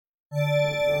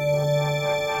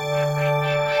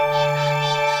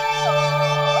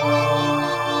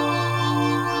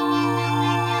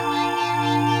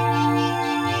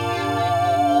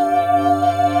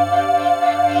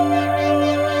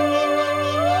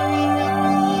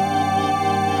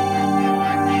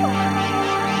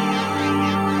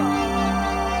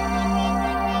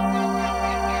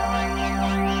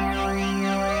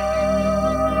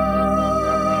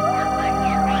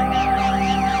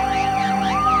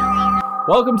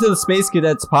Welcome to the Space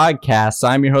Cadets podcast.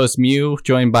 I'm your host, Mew,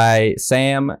 joined by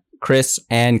Sam, Chris,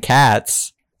 and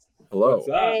Katz. Hello.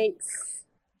 Thanks.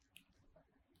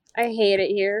 I hate it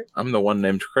here. I'm the one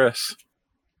named Chris.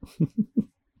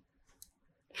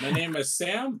 My name is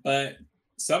Sam, but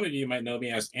some of you might know me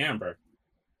as Amber.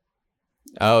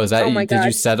 Oh, is that Oh my did you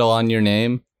God. settle on your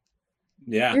name?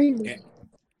 Yeah. Really?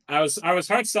 I was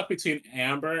hard stuck between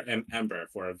Amber and Ember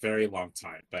for a very long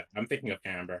time, but I'm thinking of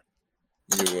Amber.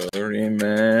 You will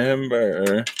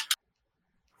remember.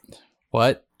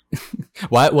 What?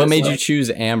 What It's made you like- choose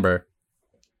Amber?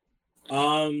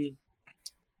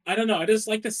 I don't know. I just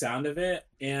like the sound of it,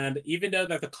 and even though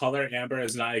that the color Amber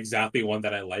is not exactly one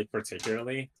that I like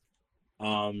particularly,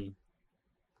 I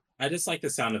just like the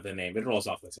sound of the name. It rolls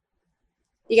off the tongue.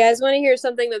 You guys want to hear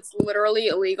something that's literally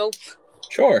illegal?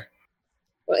 Sure.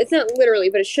 Well, it's not literally,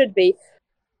 but it should be.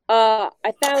 I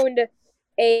found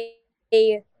a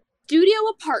studio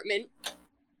apartment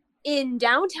in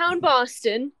downtown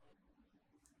Boston.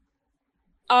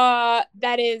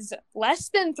 That is less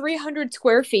than 300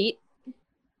 square feet.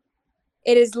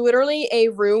 It is literally a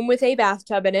room with a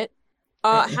bathtub in it.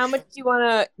 How much do you want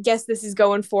to guess this is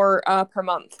going for per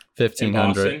month? In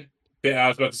 1,500. Boston, I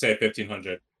was about to say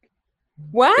 1,500.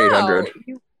 Wow, 800.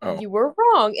 Oh. you were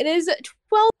wrong. It is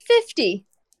 $1,250.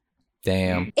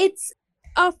 Damn. It's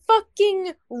a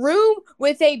fucking room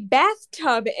with a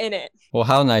bathtub in it. Well,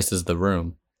 how nice is the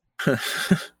room?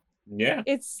 Yeah.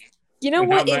 It's you know And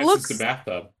what? how It nice looks is the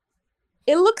bathtub.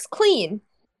 it looks clean,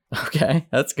 Okay,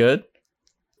 that's good.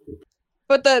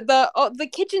 but the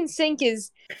kitchen sink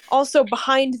is also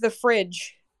behind the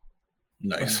fridge.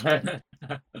 Nice. Nice.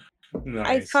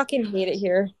 I fucking hate it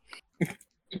here.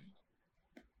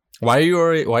 Why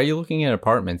are you looking at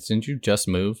apartments? Didn't you just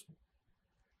move?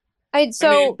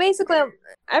 Basically,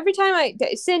 every time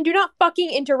Sin, do not fucking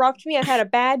interrupt me. I've had a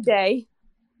bad day.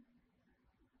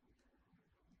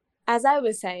 As I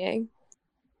was saying,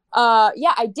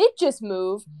 yeah, I did just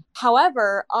move.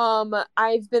 However,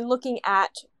 I've been looking at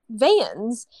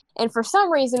vans, and for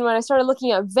some reason, when I started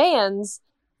looking at vans,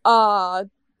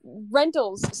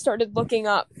 rentals started looking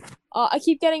up. I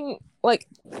keep getting like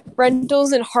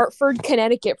rentals in Hartford,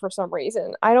 Connecticut for some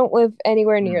reason. I don't live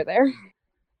anywhere near there.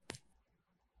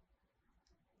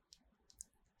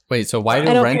 Wait, so why I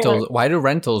don't do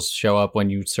rentals show up when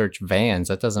you search vans?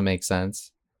 That doesn't make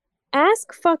sense.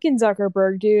 Ask fucking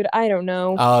Zuckerberg, dude. I don't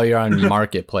know. Oh, you're on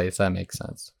Marketplace. That makes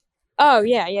sense. Oh,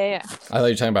 yeah. I thought you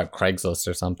were talking about Craigslist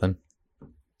or something.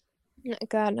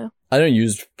 God, no. I don't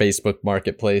use Facebook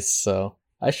Marketplace, so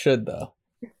I should, though.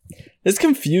 It's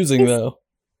confusing, though.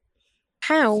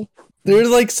 How? There's,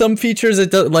 like, some features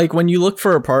that do, like, when you look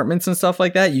for apartments and stuff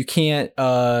like that, you can't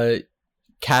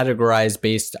categorize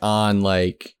based on,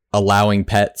 like, allowing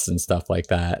pets and stuff like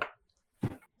that.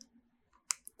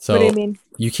 So What do you mean?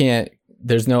 you can't,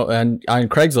 there's no, on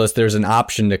Craigslist, there's an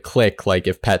option to click, like,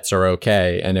 if pets are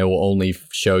okay, and it will only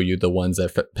show you the ones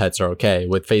that pets are okay.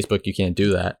 With Facebook, you can't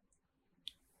do that.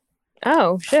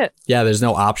 Oh, shit. Yeah, there's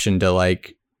no option to,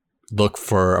 like, look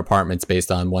for apartments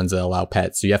based on ones that allow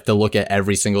pets. So you have to look at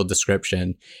every single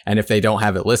description, and if they don't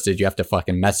have it listed, you have to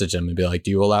fucking message them and be like, do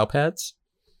you allow pets?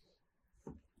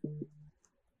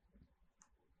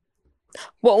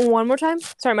 Well, one more time?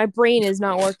 Sorry, my brain is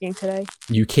not working today.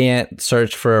 You can't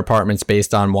search for apartments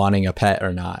based on wanting a pet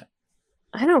or not.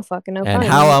 I don't fucking know. And Fine.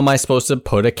 how am I supposed to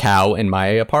put a cow in my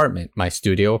apartment, my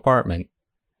studio apartment?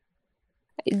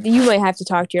 You might have to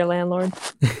talk to your landlord.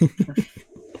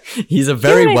 He's a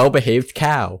very Dude, well-behaved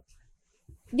cow.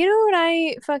 You know what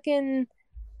I fucking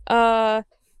am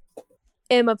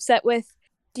upset with?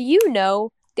 Do you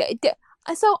know?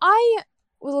 So I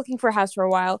was looking for a house for a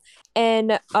while,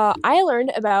 and I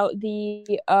learned about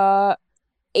the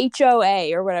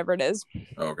HOA or whatever it is.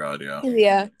 Oh god,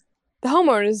 yeah. The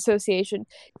homeowners association.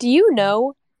 Do you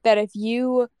know that if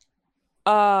you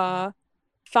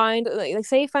find like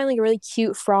say you find like a really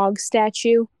cute frog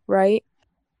statue, right?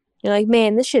 You're like,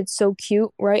 man, this shit's so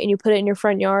cute, right? And you put it in your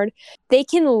front yard. They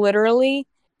can literally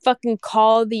fucking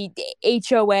call the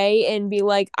HOA and be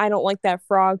like, I don't like that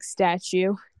frog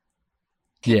statue.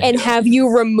 Yeah, And have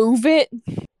you remove it.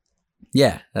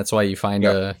 yeah. That's why you find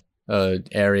a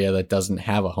area that doesn't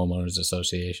have a homeowners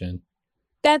association.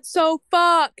 That's so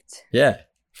fucked. Yeah,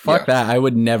 fuck Yeah. that. I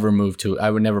would never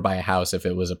buy a house if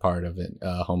it was a part of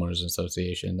a homeowners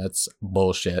association. That's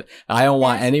bullshit. I don't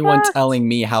want That's anyone fucked. telling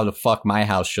me how the fuck my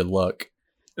house should look.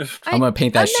 I'm gonna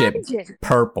paint that shit Imagine.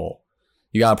 purple.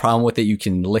 You got a problem with it? You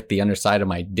can lick the underside of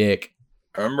my dick.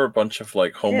 I remember a bunch of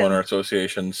like homeowner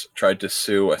associations tried to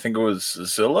sue. I think it was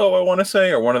Zillow, I want to say,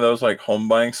 or one of those like home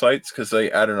buying sites, because they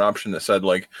added an option that said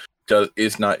like,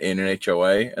 is not in an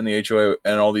HOA, and the HOA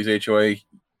and all these HOA,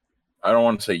 I don't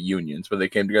want to say unions, but they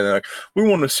came together like, we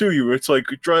want to sue you. It's like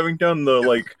driving down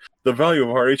the value of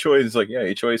our HOAs. It's like, yeah,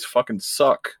 HOAs fucking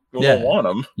suck. We don't want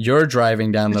them. You're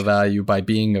driving down the value by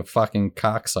being a fucking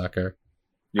cocksucker.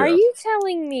 Yeah. Are you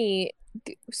telling me?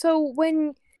 So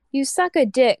when you suck a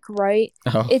dick, right?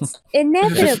 Oh. It's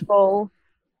inevitable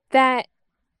that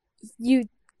you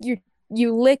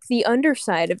lick the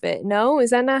underside of it. No,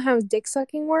 is that not how dick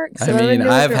sucking works? I mean,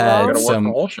 I've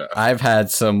had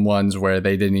some ones where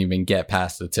they didn't even get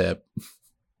past the tip.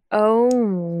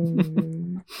 Oh.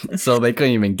 So they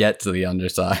couldn't even get to the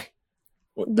underside.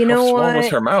 You know How what? small was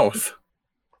her mouth?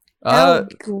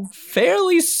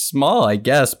 Fairly small, I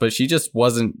guess, but she just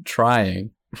wasn't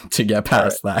trying to get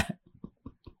past that.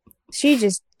 She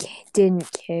just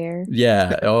didn't care.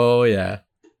 Yeah. Oh, yeah.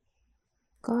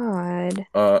 God.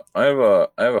 I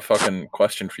have a fucking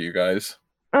question for you guys.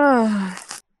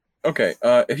 Okay.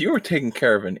 If you were taking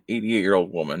care of an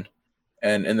 88-year-old woman,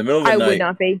 and in the middle of the night, I would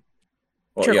not be.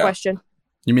 Well, Trick question.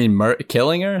 You mean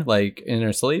killing her, like in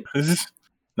her sleep?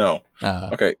 No.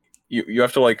 Okay. You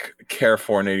have to like care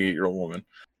for an 88-year-old woman,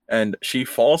 and she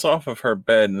falls off of her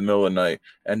bed in the middle of the night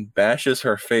and bashes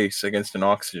her face against an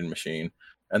oxygen machine,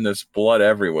 and there's blood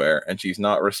everywhere, and she's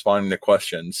not responding to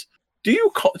questions. Do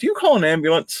you call an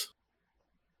ambulance?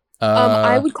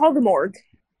 I would call the morgue.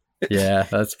 Yeah,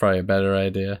 that's probably a better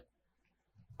idea.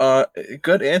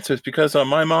 Good answers, because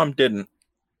my mom didn't.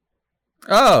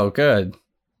 Oh, good.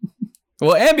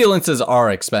 Well, ambulances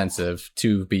are expensive,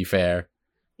 to be fair.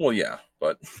 Well, yeah,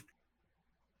 but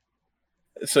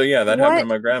so yeah, that happened to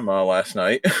my grandma last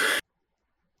night,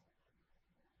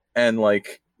 and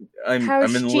like I'm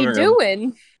in the living room. How's she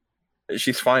doing?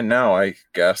 She's fine now, I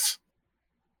guess.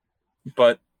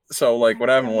 But so like what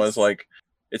happened was like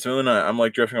it's middle of the night. I'm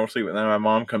like drifting off to sleep, and then my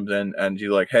mom comes in and she's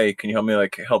like, "Hey, can you help me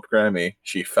help Grammy?"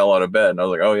 She fell out of bed, and I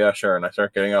was like, "Oh yeah, sure." And I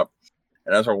start getting up,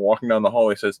 and as we're walking down the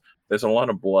hallway, he says, "There's a lot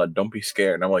of blood. Don't be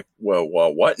scared." And I'm like, "Whoa,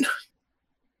 what?"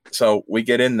 So we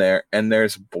get in there, and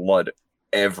there's blood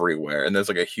everywhere, and there's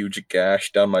like a huge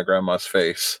gash down my grandma's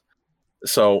face.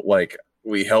 So like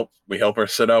we help her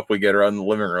sit up. We get her out in the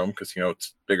living room because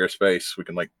it's bigger space. We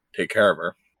can like take care of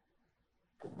her.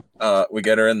 We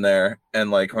get her in there,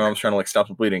 and like my mom's trying to like stop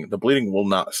the bleeding. The bleeding will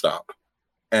not stop,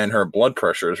 and her blood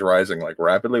pressure is rising like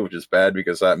rapidly, which is bad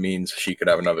because that means she could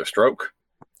have another stroke.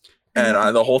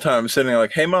 And the whole time I'm sitting there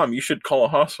like, "Hey mom, you should call a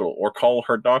hospital or call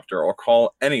her doctor or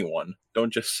call anyone.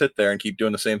 Don't just sit there and keep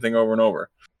doing the same thing over and over."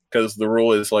 Because the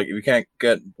rule is like if you can't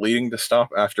get bleeding to stop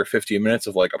after 15 minutes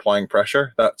of like applying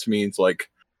pressure, that means like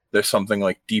there's something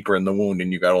like deeper in the wound,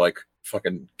 and you gotta like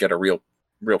fucking get a real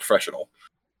professional.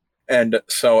 And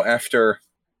so after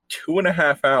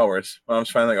 2.5 hours, mom's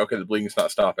finally like, "Okay, the bleeding's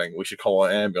not stopping. We should call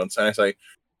an ambulance." And I say,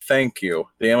 "Thank you."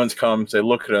 The ambulance comes, they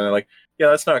look at her, and they're like, "Yeah,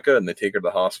 that's not good." And they take her to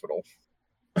the hospital.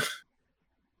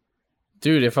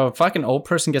 Dude, if a fucking old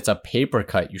person gets a paper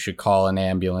cut, you should call an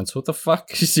ambulance. What the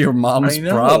fuck is your mom's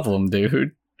problem,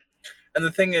 dude? And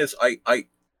the thing is, I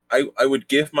would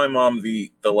give my mom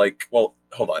the like. Well,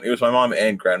 hold on. It was my mom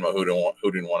and grandma who didn't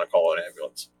want to call an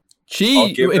ambulance.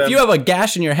 If you have a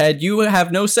gash in your head, you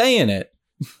have no say in it.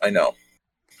 I know,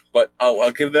 but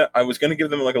I'll give that. I was going to give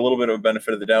them like a little bit of a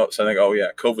benefit of the doubt, saying, "Oh yeah,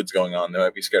 COVID's going on. They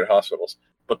might be scared of hospitals."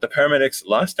 But the paramedics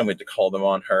last time we had to call them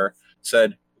on her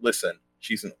said, "Listen,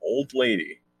 she's an old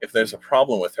lady. If there's a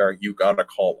problem with her, you gotta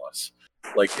call us.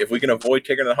 Like, if we can avoid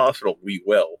taking her to the hospital, we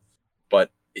will.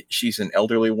 But she's an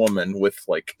elderly woman with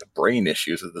like brain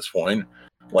issues at this point.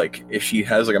 Like, if she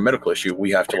has like a medical issue,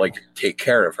 we have to like take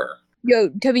care of her." Yo,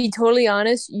 to be totally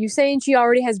honest, you saying she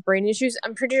already has brain issues,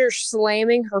 I'm pretty sure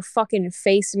slamming her fucking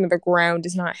face into the ground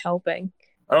is not helping.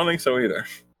 I don't think so either.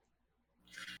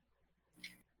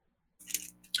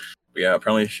 But yeah,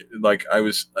 apparently, like I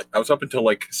was up until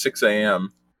like 6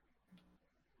 a.m.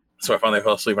 So I finally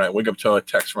fell asleep, and I wake up to a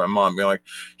text from my mom being like,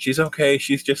 "She's okay.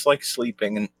 She's just like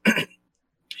sleeping, and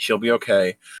she'll be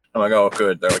okay." I'm like, "Oh,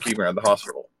 good." They're like keeping her at the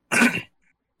hospital. I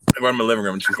go in my living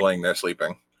room, and she's laying there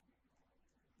sleeping.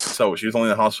 So she was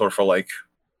only in the hospital for like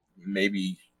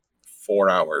maybe 4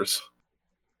 hours.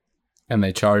 And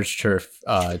they charged her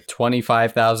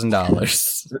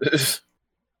 $25,000.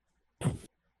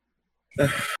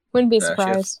 Wouldn't be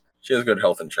surprised. She has good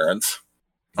health insurance.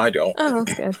 I don't. Oh,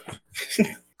 good.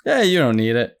 Yeah, you don't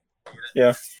need it.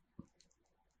 Yeah.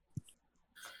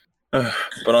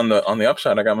 But on the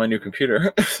upside, I got my new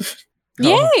computer.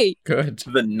 Yay! Good.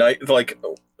 The night, like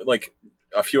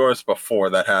a few hours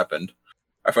before that happened,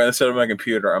 I finally set up my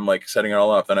computer. I'm like setting it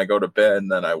all up. Then I go to bed,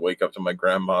 and then I wake up to my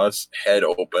grandma's head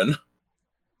open.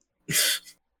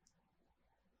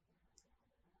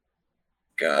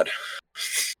 God.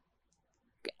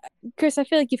 Chris, I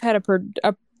feel like you've had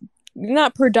a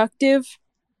not productive.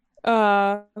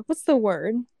 What's the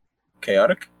word?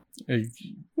 Chaotic.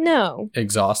 No,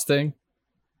 Exhausting.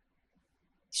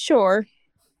 sure.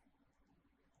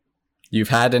 You've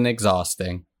had an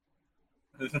exhausting.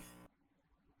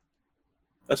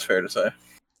 That's fair to say.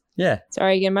 Yeah.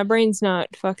 Sorry again, my brain's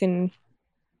not fucking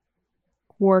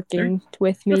working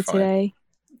with me you're fine. today.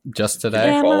 Just Did today.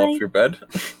 you Am fall I? off your bed?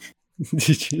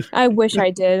 Did you? I wish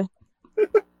I did.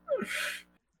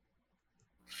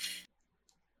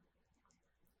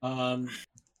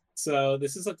 So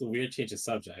this is like a weird change of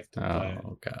subject. But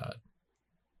Oh God.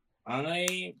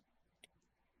 I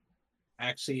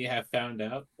actually have found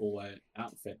out what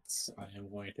outfits I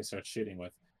am going to start shooting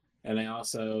with, and I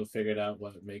also figured out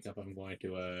what makeup I'm going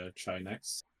to try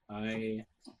next.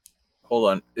 Hold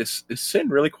on. Is Sin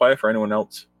really quiet for anyone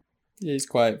else? Yeah, he's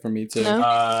quiet for me too. No.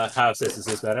 How's this? Is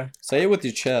this better? Say it with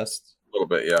your chest. A little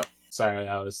bit, yeah. Sorry,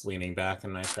 I was leaning back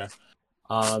in my chair.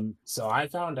 So I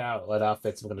found out what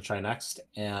outfits I'm going to try next,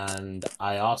 and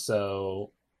I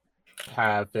also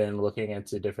have been looking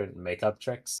into different makeup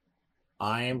tricks.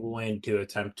 I am going to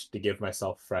attempt to give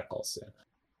myself freckles soon.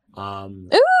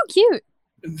 Ooh, cute.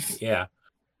 Yeah,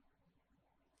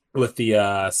 with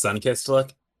the sun-kissed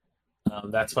look.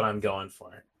 That's what I'm going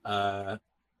for.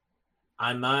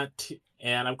 I'm not,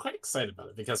 and I'm quite excited about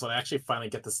it because when I actually finally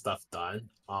get this stuff done,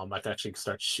 I can actually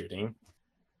start shooting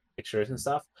pictures and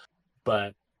stuff.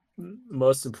 But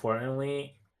most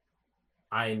importantly,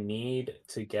 I need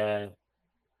to get,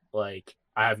 like,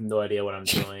 I have no idea what I'm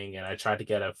doing, and I tried to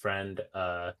get a friend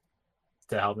to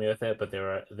help me with it, but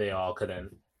they all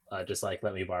couldn't just like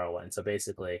let me borrow one. So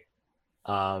basically,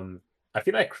 I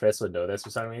feel like Chris would know this for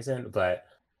some reason,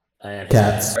 and his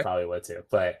Cats. friends probably would too.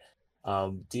 But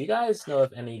do you guys know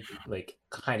of any like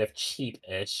kind of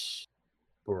cheap-ish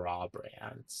bra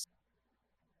brands?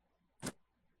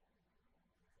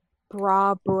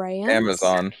 Bra brands.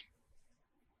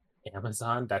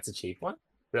 Amazon. That's a cheap one?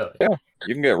 Really? Yeah.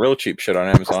 You can get real cheap shit on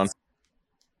Amazon.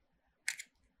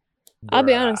 I'll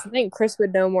be Bruh. honest. I think Chris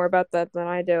would know more about that than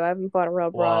I do. I haven't bought a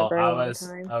real bra in a Well, very I long was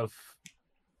time.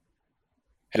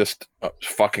 Just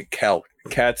fucking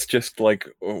Cat's just like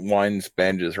winds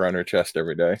bandages around her chest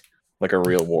every day, like a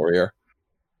real warrior.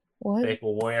 What?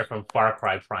 Faithful Warrior from Far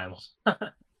Cry Primal.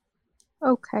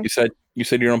 Okay. You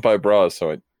said you don't buy bras,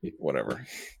 so whatever.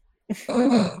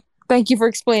 Thank you for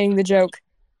explaining the joke.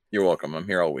 You're welcome. I'm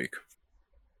here all week.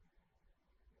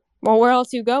 Well, where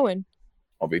else are you going?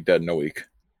 I'll be dead in a week.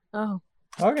 Oh.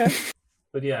 Okay.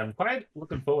 But yeah, I'm quite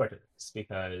looking forward to this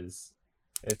because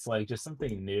it's like just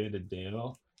something new to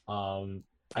do.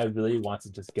 I really want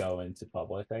to just go into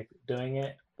public like doing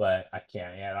it, but I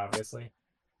can't yet, obviously.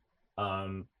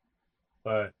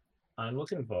 But I'm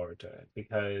looking forward to it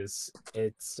because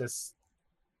it's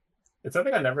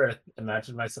something I never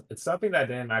imagined myself. It's something that I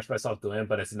didn't imagine myself doing,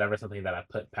 but it's never something that I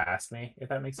put past me, if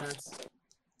that makes sense.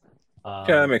 Yeah,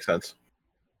 that makes sense.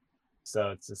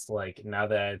 So it's just like now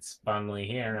that it's finally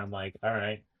here, I'm like, all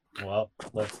right, well,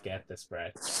 let's get this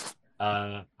bread.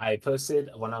 I posted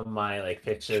one of my like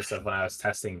pictures of when I was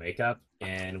testing makeup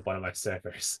in one of my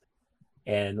servers,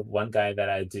 and one guy that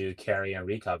I do carry and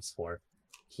recubs for,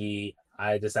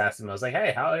 I just asked him, I was like,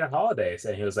 hey, how are your holidays?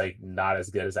 And he was like, not as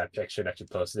good as that picture that you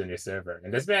posted in your server.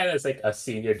 And this man is like a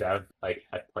senior dev like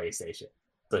at PlayStation,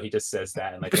 so he just says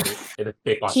that in like in a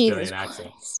thick Australian accent.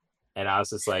 And I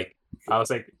was like,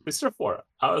 Mr. Fora,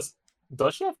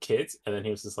 don't you have kids? And then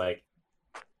he was just like,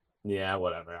 yeah,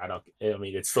 whatever. I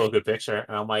mean, it's still a good picture.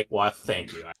 And I'm like, well,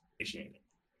 thank you. I appreciate it.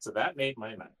 So that made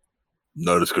my night.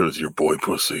 Not as good as your boy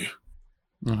pussy.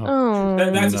 Oh.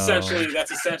 That's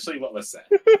No. essentially what was said.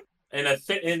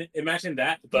 And imagine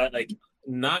that, but like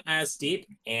not as deep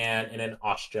and in an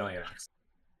Australian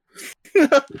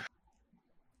accent.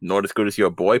 Not as good as your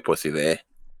boy pussy there.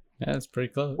 Yeah, it's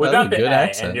pretty close. Without That was the a good A,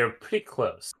 accent. and you're pretty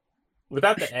close.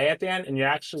 Without the A at the end, and you're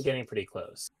actually getting pretty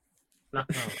close. Not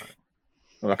gonna lie.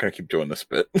 I'm not gonna keep doing this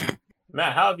bit.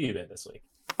 Matt, how have you been this week?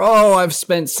 Oh, I've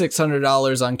spent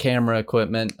 $600 on camera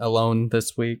equipment alone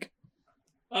this week.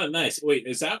 Oh, nice. Wait,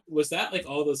 was that like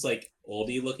all those like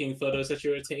oldie looking photos that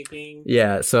you were taking?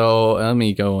 Yeah, so let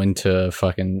me go into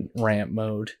fucking rant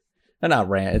mode. Not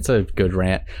rant, it's a good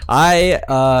rant. I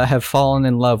have fallen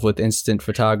in love with instant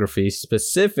photography,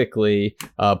 specifically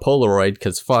Polaroid,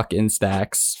 because fuck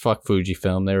Instax, fuck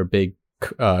Fujifilm. They're a big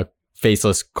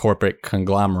faceless corporate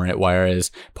conglomerate, whereas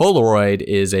Polaroid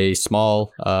is a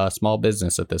small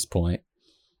business at this point.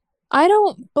 I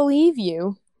don't believe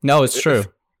you. No, it's true.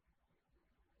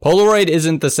 Polaroid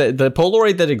isn't the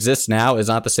Polaroid that exists now is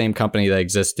not the same company that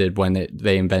existed when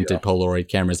they invented Polaroid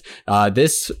cameras.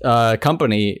 This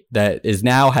company that is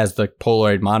now has the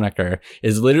Polaroid moniker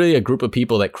is literally a group of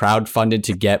people that crowdfunded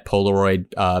to get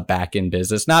Polaroid back in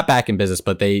business. Not back in business,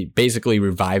 but they basically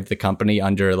revived the company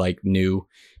under like new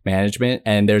management.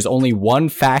 And there's only one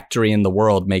factory in the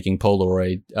world making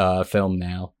Polaroid film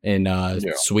now in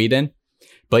Sweden.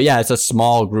 But yeah, it's a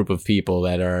small group of people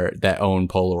that own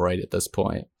Polaroid at this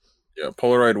point. Yeah,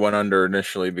 Polaroid went under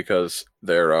initially because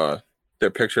their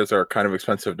pictures are kind of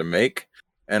expensive to make,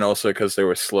 and also because they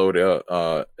were slow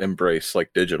to embrace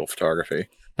like digital photography.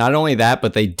 Not only that,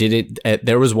 but they did it.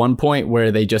 There was one point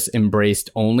where they just embraced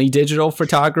only digital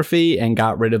photography and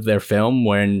got rid of their film.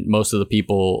 When most of the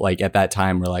people like at that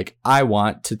time were like, I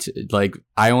want to like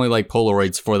I only like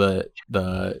Polaroids for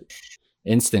the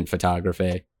instant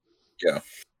photography. Yeah.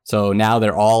 So now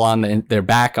they're all they're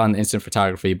back on the instant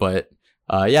photography, but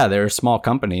they're a small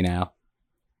company now.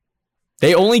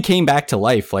 They only came back to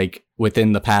life like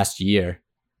within the past year.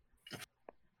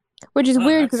 Which is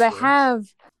weird because I have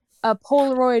a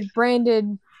Polaroid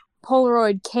branded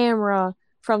Polaroid camera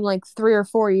from like 3 or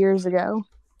 4 years ago.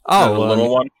 Oh, the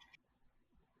little one?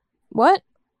 What?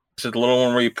 Is it the little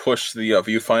one where you push the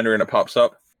viewfinder and it pops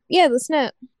up? Yeah, the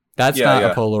snap. That's not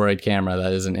a Polaroid camera.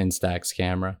 That is an Instax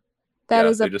camera. They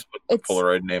just put the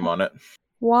Polaroid name on it.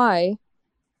 Why?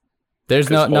 There's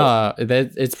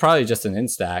it's probably just an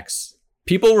Instax.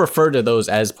 People refer to those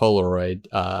as Polaroid.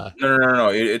 No.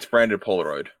 It's branded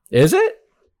Polaroid. Is it?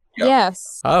 Yep.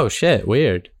 Yes. Oh shit!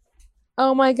 Weird.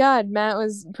 Oh my god, Matt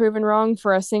was proven wrong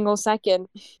for a single second.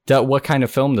 What kind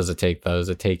of film does it take though? Does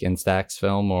it take Instax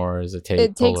film or does it take?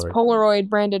 It takes Polaroid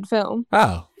branded film.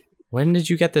 Oh, when did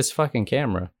you get this fucking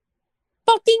camera?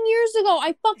 Fucking years ago.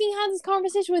 I fucking had this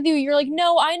conversation with you. You're like,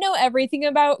 no, I know everything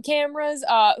about cameras.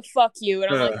 Fuck you.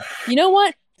 And I'm like, you know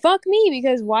what? Fuck me,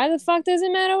 because why the fuck does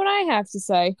it matter what I have to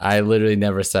say? I literally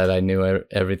never said I knew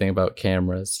everything about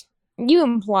cameras. You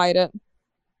implied it.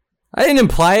 I didn't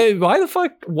imply it. Why the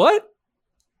fuck? What?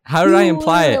 How did I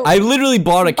imply it? I literally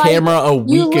bought a camera a week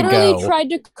ago. You literally tried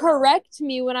to correct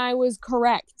me when I was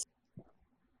correct.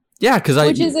 Yeah,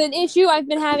 which is an issue I've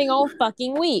been having all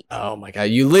fucking week. Oh my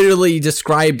god, you literally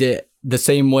described it the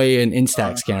same way an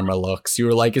Instax camera looks. You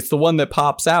were like, it's the one that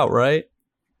pops out, right?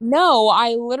 No,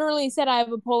 I literally said I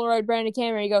have a Polaroid branded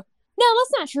camera. You go, no,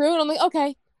 that's not true. And I'm like,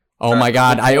 okay. Oh my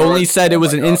god, I only said it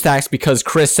was an Instax because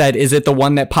Chris said, is it the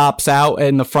one that pops out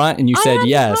in the front? And you said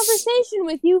yes. I had a conversation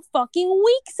with you fucking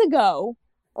weeks ago.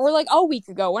 Or like a week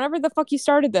ago, whenever the fuck you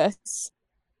started this.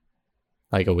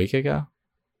 Like a week ago?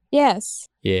 Yes.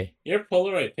 Yeah. Your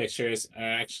Polaroid pictures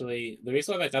are actually... The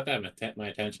reason why that got my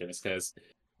attention is because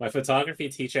my photography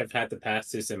teacher I've had the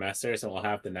past 2 semesters, and we'll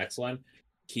have the next one,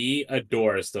 he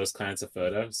adores those kinds of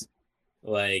photos.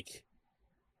 Like,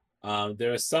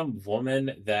 there was some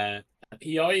woman that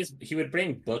he would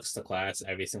bring books to class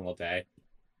every single day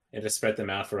and just spread them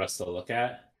out for us to look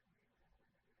at.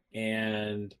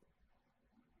 And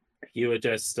he would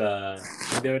just there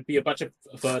would be a bunch of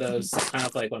photos kind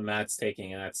of like what Matt's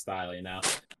taking in that style, you know,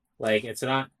 like it's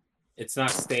not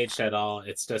staged at all.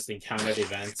 It's just encountered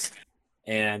events,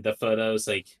 and the photos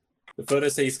that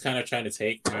he's kind of trying to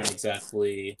take aren't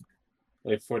exactly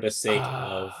like for the sake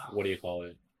of what do you call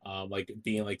it, like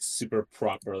being like super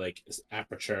proper like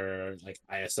aperture like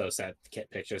ISO set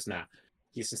pictures. Nah,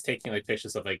 he's just taking like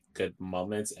pictures of like good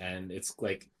moments, and it's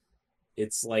like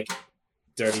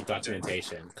dirty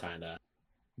documentation, kind of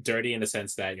dirty in the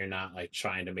sense that you're not like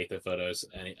trying to make the photos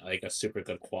any like a super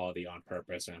good quality on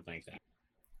purpose or anything like that.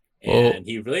 And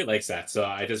he really likes that. So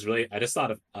I just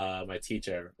thought of my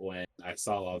teacher when I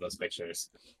saw all those pictures.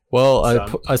 Well,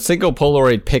 a single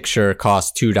Polaroid picture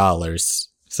costs $2.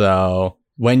 So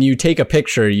when you take a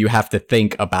picture, you have to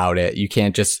think about it. You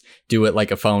can't just do it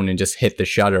like a phone and just hit the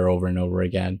shutter over and over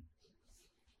again.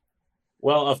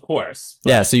 Well, of course.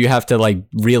 Yeah, so you have to like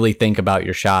really think about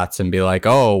your shots and be like,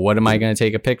 oh, what am I going to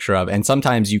take a picture of? And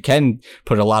sometimes you can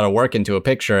put a lot of work into a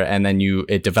picture and then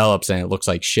it develops and it looks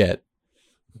like shit.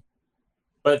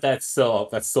 But that's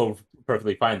still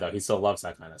perfectly fine though. He still loves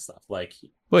that kind of stuff. Like,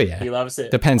 well, yeah, he loves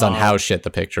it. Depends on how shit the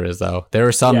picture is, though. There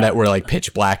are some that were like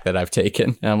pitch black that I've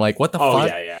taken, and I'm like, what the fuck? Oh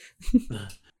yeah.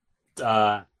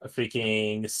 A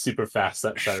freaking super fast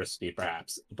shutter speed,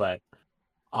 perhaps. But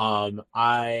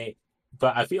I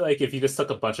feel like if you just took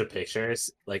a bunch of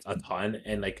pictures, like a ton,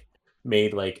 and like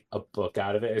made like a book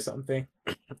out of it or something,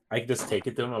 I could just take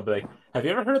it to him. I'll be like, have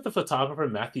you ever heard of the photographer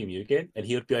Matthew Mugen? And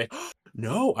he would be like,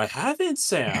 no, I haven't,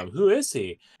 Sam. Who is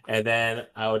he? And then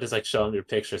I would just like show him your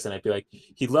pictures, and I'd be like,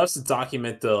 he loves to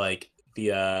document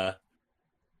the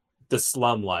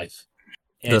slum life.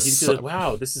 And The he'd be su- like,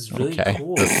 "Wow, this is really Okay.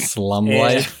 cool." The slum And-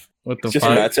 life. What the It's just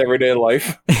fuck? Matt's everyday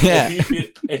life. Yeah.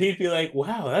 And he'd be like,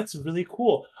 "Wow, that's really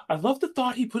cool. I love the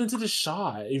thought he put into the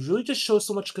shot. It really just shows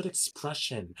so much good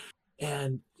expression,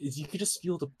 and you could just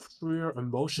feel the pure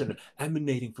emotion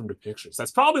emanating from the pictures."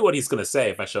 That's probably what he's gonna say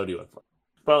if I showed you it.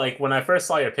 But like when I first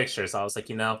saw your pictures, I was like,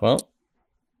 Well,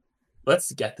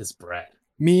 let's get this bread.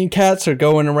 me and Cats are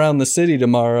going around the city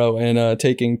tomorrow and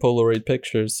taking Polaroid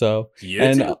pictures. So You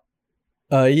and too?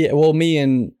 yeah, well, me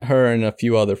and her and a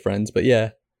few other friends, but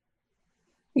yeah.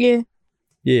 Yeah.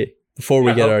 Before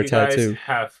we I get hope our you guys tattoo,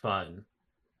 have fun.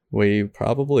 we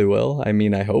probably will. I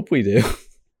mean, I hope we do.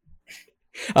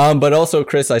 But also,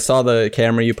 Chris, I saw the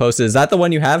camera you posted. Is that the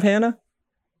one you have, Hannah?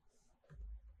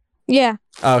 Yeah.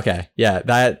 Okay, yeah,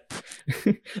 that.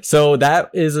 So that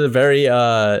is a very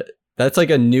that's like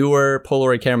a newer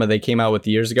Polaroid camera they came out with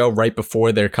years ago, right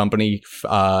before their company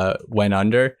went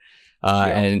under.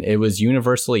 And it was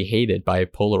universally hated by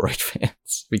Polaroid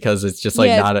fans because it's just like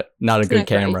Yeah, not a good not great.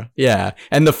 camera. Yeah.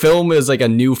 And the film is like a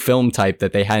new film type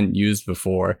that they hadn't used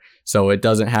before. So it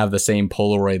doesn't have the same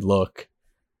Polaroid look.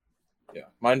 Yeah,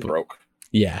 mine broke.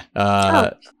 Yeah.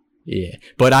 Oh. Yeah.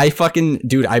 But I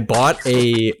bought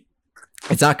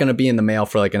it's not going to be in the mail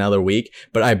for like another week,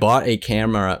 but I bought a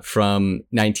camera from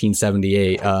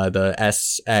 1978, the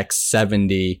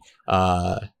SX70,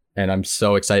 and I'm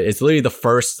so excited. It's literally the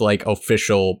first like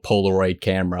official Polaroid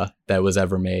camera that was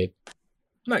ever made.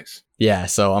 Nice. Yeah,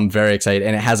 so I'm very excited.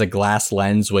 And it has a glass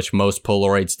lens, which most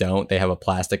Polaroids don't. They have a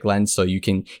plastic lens. So you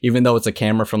can, even though it's a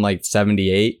camera from like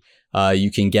 78,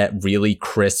 you can get really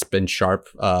crisp and sharp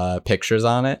pictures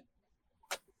on it.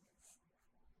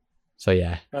 So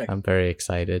yeah, Nice. I'm very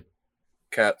excited.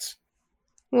 Cats,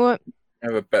 What? I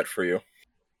have a bet for you.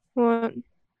 What?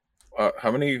 How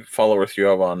many followers do you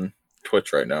have on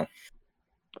Twitch right now?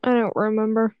 I don't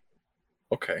remember.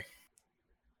 Okay.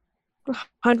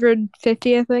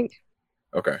 150, I think.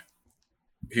 Okay.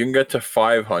 If you can get to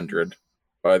 500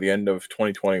 by the end of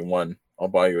 2021, I'll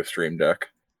buy you a stream deck.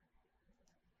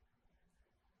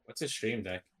 What's a stream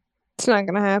deck? It's not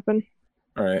gonna happen.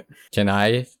 All right. Can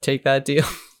I take that deal?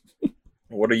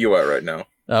 What are you at right now?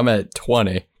 I'm at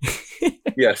 20.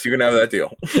 Yes, you can have that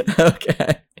deal.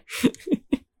 Okay.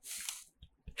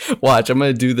 Watch, I'm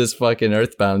gonna do this fucking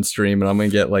Earthbound stream and I'm gonna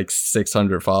get like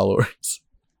 600 followers.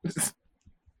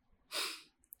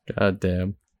 God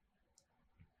damn.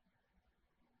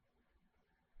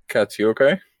 Cats, you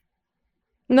okay?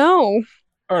 No.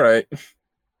 All right.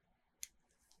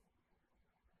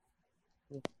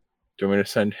 Do you want me to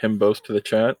send himbos to the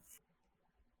chat?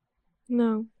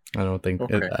 No. I don't think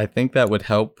Okay. I think that would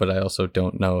help, but I also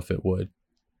don't know if it would.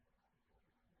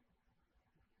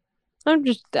 I'm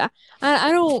just.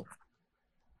 I don't.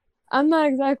 I'm not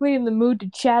exactly in the mood to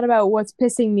chat about what's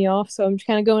pissing me off, so I'm just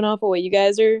kind of going off of what you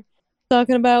guys are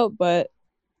talking about. But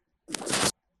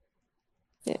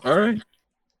yeah. All right.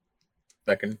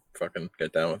 I can fucking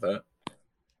get down with that.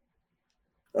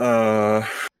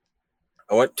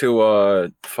 I went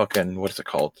to fucking, what is it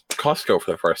called? Costco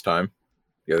for the first time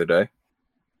the other day.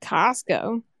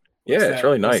 Costco. Yeah, What's it's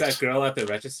really what's nice. that girl at the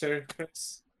register,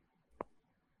 Chris?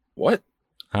 What?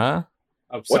 Huh?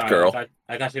 I'm What sorry, girl?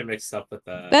 I got you mixed up with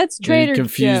the. That's Trader You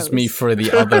confused me Joe's. for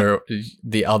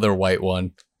the other white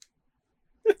one.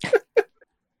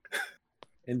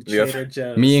 in Yes. Trader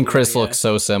Joe's. Me and Chris Yeah. look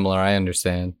so similar. I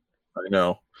understand. I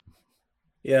know.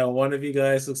 Yeah, one of you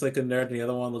guys looks like a nerd, and the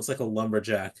other one looks like a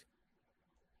lumberjack.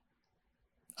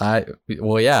 I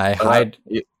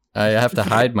have to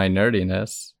hide my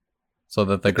nerdiness so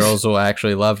that the girls will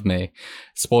actually love me.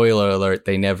 Spoiler alert,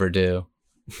 they never do.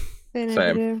 They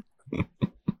never Same. do.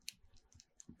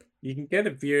 You can get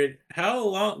a beard.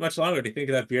 Much longer do you think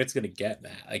that beard's gonna get,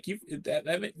 Matt? Like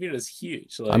that beard is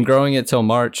huge. Like, I'm growing it till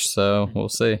March, so we'll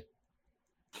see.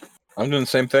 I'm doing the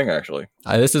same thing, actually.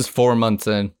 This is 4 months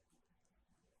in,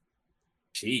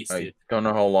 Jeez, I dude. don't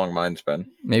know how long mine's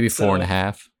been. maybe So-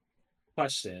 4.5.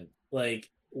 Question: like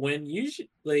when you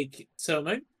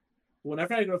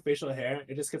whenever I grow facial hair,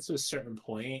 it just gets to a certain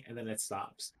point and then it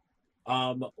stops.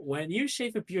 When you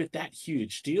shave a beard that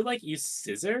huge, do you like use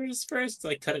scissors first to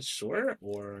like cut it short,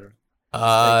 or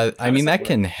how I mean does that that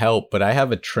can help, but I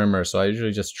have a trimmer, so I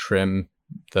usually just trim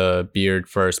the beard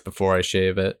first before I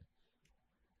shave it.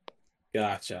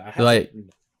 gotcha? Like-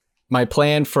 My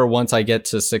plan for once I get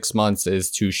to 6 months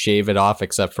is to shave it off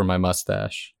except for my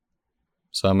mustache.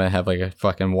 So I'm gonna have like a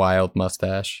fucking wild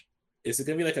mustache. Is it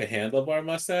gonna be like a handlebar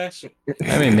mustache?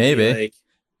 I mean, maybe. Like,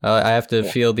 I have to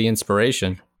Yeah. feel the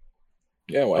inspiration.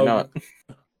 Yeah, why Oh, not?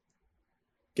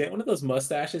 get one of those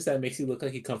mustaches that makes you look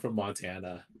like you come from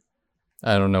Montana.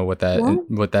 I don't know what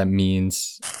that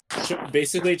means.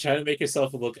 basically try to make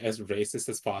yourself look as racist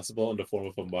as possible in the form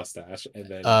of a mustache, and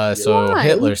then So Why?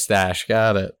 Hitler stash,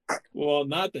 got it. well,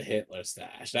 not the Hitler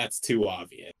stash. That's too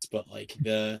obvious. But like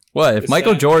the What if the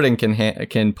Michael stash- Jordan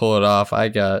can pull it off? I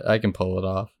can pull it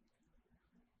off.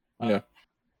 Yeah.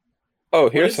 Oh,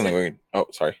 What here's is something it? we can. Oh,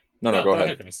 sorry. No, go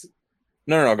ahead. Chris.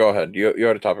 No, go ahead. You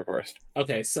had a topic first.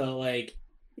 Okay, so like,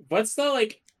 what's the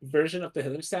like version of the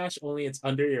Hitler stash? Only it's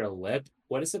under your lip.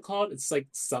 What is it called? It's like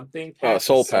something.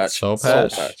 Soul patch. Soul Soul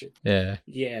patch. patch. Yeah.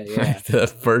 Yeah. The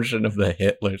version of the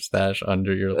Hitler stash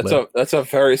under your lip. That's a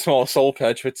very small soul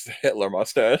patch. It's the Hitler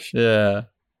mustache. Yeah.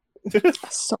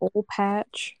 Soul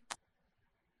patch.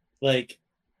 Like,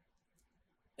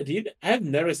 I've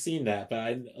never seen that, but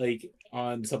I like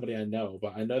on somebody I know,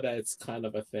 but I know that it's kind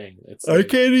of a thing. It's I like,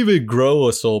 can't even grow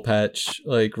a soul patch,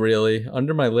 like, really.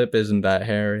 Under my lip isn't that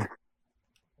hairy.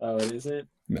 oh, it isn't.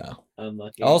 No.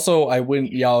 Unlucky. Also, I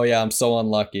wouldn't. Yeah, I'm so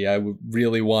unlucky. I would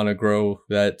really want to grow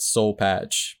that soul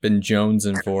patch. Been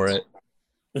jonesing for it.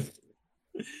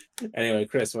 Anyway,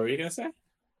 Chris, what were you gonna say?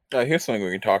 Here's something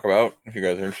we can talk about if you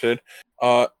guys are interested.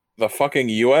 The fucking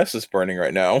U.S. is burning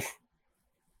right now.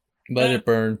 Let it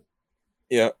burn.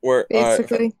 Yeah, we're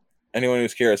Basically. anyone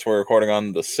who's curious, we're recording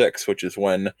on the 6th, which is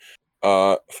when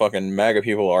fucking MAGA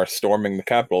people are storming the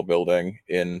Capitol building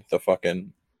in the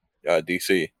fucking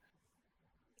DC.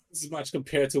 This is much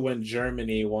compared to when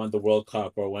Germany won the World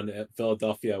Cup or when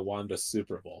Philadelphia won the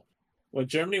Super Bowl. When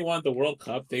Germany won the World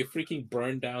Cup, they freaking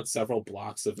burned down several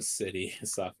blocks of a city and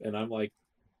stuff. And I'm like,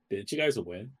 didn't you guys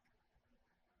win?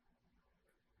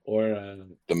 Or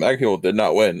The MAGA people did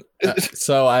not win.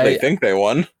 So They think they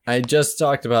won. I just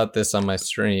talked about this on my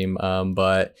stream,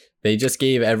 but they just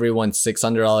gave everyone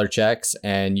 $600 checks,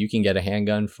 and you can get a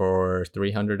handgun for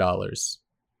 $300.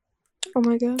 Oh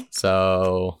my god.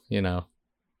 So,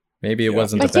 maybe it Yeah.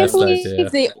 wasn't I the can't best believe idea.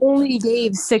 they only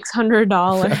gave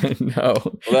 $600.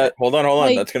 No. Hold on.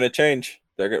 Like- That's going to change.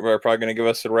 They're probably going to give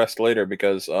us the rest later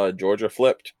because Georgia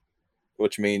flipped,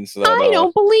 which means that. I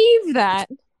don't believe that.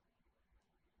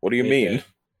 What do you they mean? did.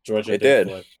 Georgia It did.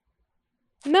 flip.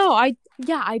 No, I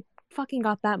fucking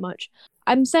got that much.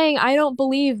 I'm saying I don't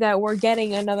believe that we're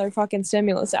getting another fucking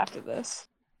stimulus after this.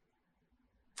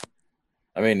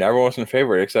 I mean, everyone was in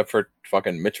favor except for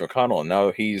fucking Mitch McConnell, and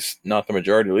now he's not the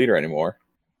majority leader anymore.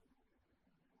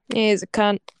 He's a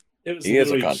cunt. It was He is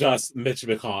a literally cunt. just Mitch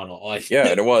McConnell. Like, Yeah,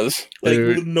 it was. like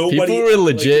Dude, nobody. people were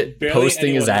legit barely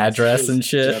posting his anyone else. address It was and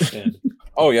shit. just him.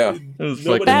 Oh yeah, It was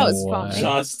Nobody fucking That was wild. fun.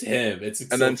 Just him. It's and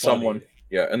so then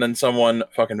funny. someone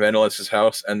fucking vandalized his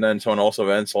house, and then someone also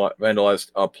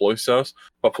vandalized Pelosi's house.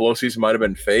 But Pelosi's might have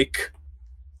been fake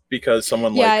because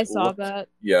someone Yeah, like I saw looked- that.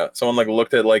 Yeah, someone like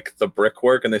looked at like the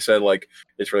brickwork, and they said like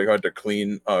it's really hard to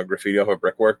clean graffiti off of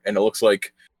brickwork, and it looks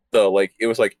like it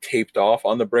was like taped off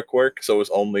on the brickwork, so it was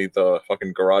only the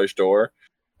fucking garage door,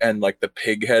 and like the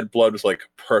pig head blood was like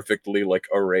perfectly like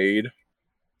arrayed.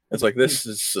 It's like this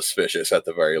is suspicious at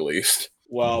the very least.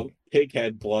 Well,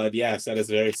 pighead blood. Yes, that is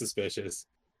very suspicious.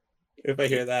 If I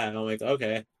hear that, I'm like,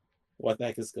 okay, what the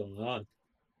heck is going on?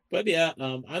 But yeah,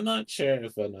 I'm not sure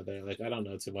if I don't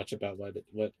know too much about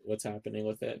what's happening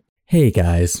with it. Hey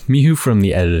guys, Mihu from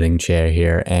the editing chair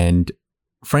here, and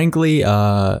frankly,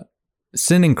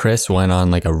 Sin and Chris went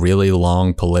on like a really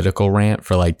long political rant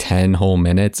for like 10 whole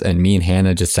minutes, and me and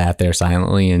Hannah just sat there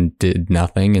silently and did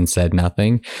nothing and said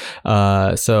nothing.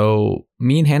 So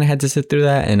me and Hannah had to sit through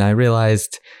that, and I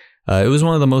realized it was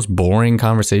one of the most boring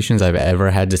conversations I've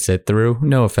ever had to sit through.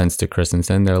 No offense to Chris and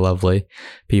Sin, they're lovely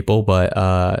people, but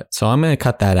so I'm going to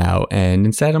cut that out, and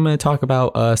instead I'm going to talk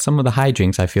about some of the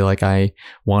hijinks I feel like I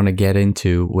want to get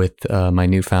into with my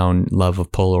newfound love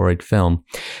of Polaroid film.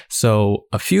 So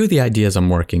a few of the ideas I'm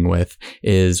working with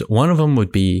is one of them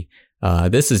would be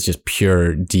this is just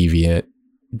pure deviant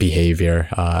behavior,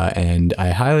 and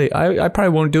I probably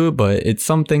won't do it, but it's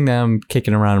something that I'm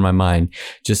kicking around in my mind.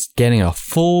 Just getting a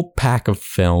full pack of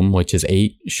film, which is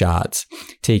 8 shots,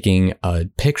 taking a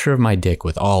picture of my dick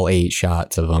with all 8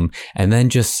 shots of them, and then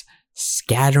just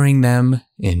scattering them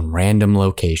in random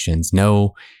locations.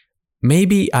 No,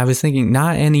 maybe I was thinking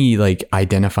not any like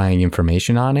identifying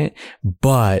information on it,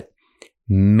 but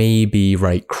maybe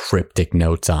write cryptic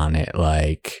notes on it,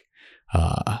 like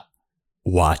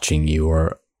watching you,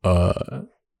 or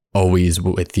always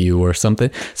with you, or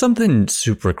something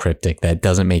super cryptic that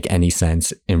doesn't make any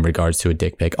sense in regards to a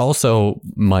dick pic. Also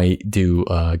might do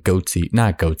not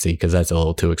goatsy because that's a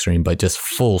little too extreme, but just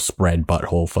full spread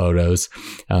butthole photos.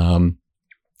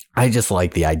 I just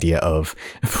like the idea of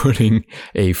putting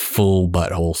a full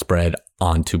butthole spread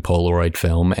onto Polaroid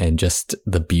film, and just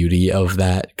the beauty of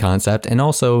that concept, and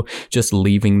also just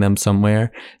leaving them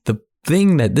somewhere. The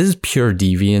thing that this is pure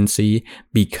deviancy,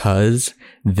 because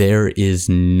there is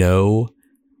no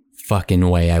fucking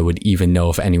way I would even know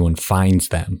if anyone finds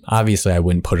them. Obviously I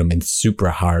wouldn't put them in super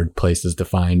hard places to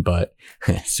find, but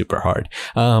super hard.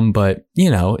 But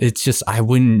you know, it's just, I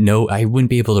wouldn't know, I wouldn't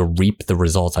be able to reap the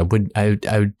results. It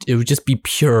would just be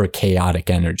pure chaotic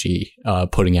energy,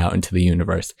 putting out into the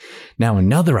universe. Now,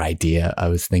 another idea I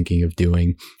was thinking of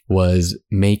doing was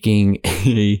making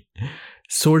a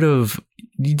sort of,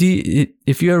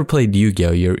 if you ever played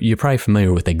Yu-Gi-Oh, you're probably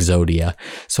familiar with Exodia.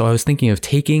 So I was thinking of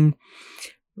taking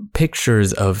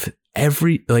pictures of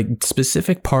every, like,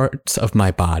 specific parts of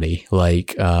my body,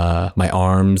 like my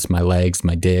arms, my legs,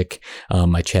 my dick,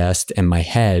 my chest, and my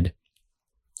head.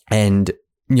 And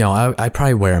you know, I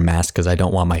probably wear a mask because I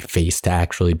don't want my face to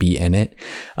actually be in it.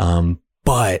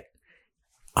 But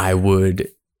I would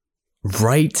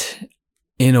write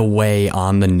in a way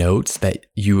on the notes that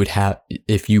you would have,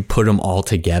 if you put them all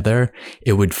together,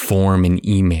 it would form an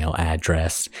email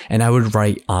address. And I would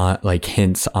write on, like,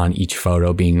 hints on each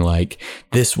photo being like,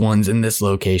 this one's in this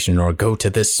location, or go to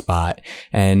this spot,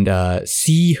 and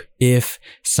see if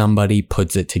somebody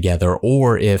puts it together,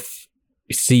 or if,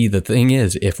 see, the thing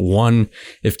is, if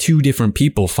two different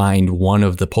people find one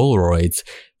of the Polaroids,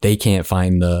 they can't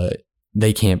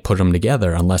put them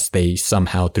together unless they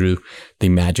somehow, through the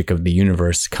magic of the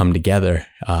universe, come together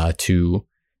to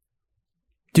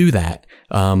do that.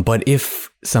 But if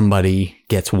somebody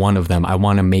gets one of them, I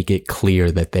want to make it clear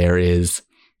that there is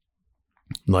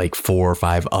like 4 or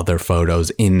 5 other photos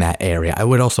in that area. I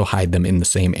would also hide them in the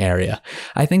same area.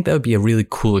 I think that would be a really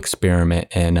cool experiment,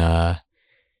 and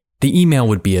the email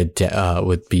would be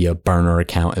a burner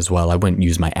account as well. I wouldn't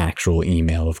use my actual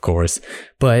email, of course,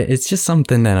 but it's just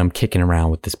something that I'm kicking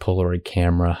around with this Polaroid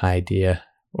camera idea.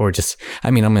 Or just, I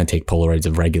mean, I'm going to take Polaroids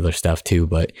of regular stuff too,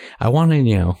 but I want to,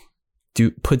 you know,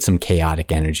 put some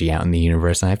chaotic energy out in the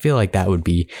universe. And I feel like that would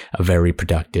be a very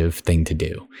productive thing to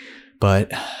do.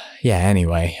 But yeah,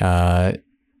 anyway,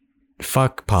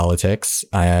 fuck politics.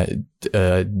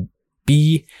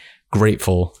 Be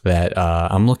grateful that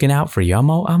I'm looking out for you. I'm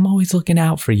always looking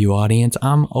out for you, audience.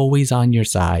 I'm always on your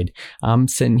side. I'm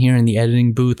sitting here in the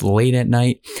editing booth late at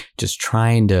night, just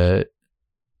trying to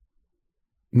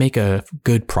make a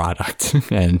good product.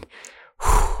 And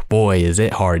whew, boy, is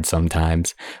it hard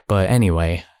sometimes. But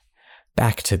anyway,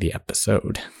 back to the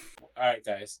episode. All right,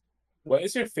 guys. What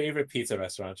is your favorite pizza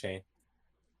restaurant chain?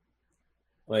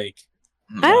 Like,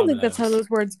 I don't think that's how those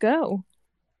words go.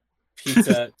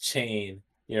 Pizza chain.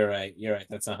 You're right.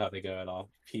 That's not how they go at all.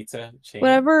 Pizza chain.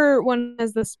 Whatever one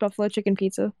has this buffalo chicken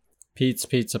pizza. Pete's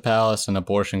Pizza Palace and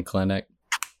Abortion Clinic.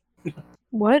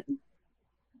 What?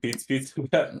 Pete's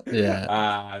Pizza.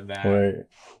 Yeah. Man.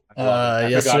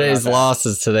 Yesterday's loss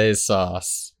is today's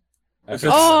sauce.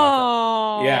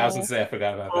 Oh. Yeah, I was gonna say I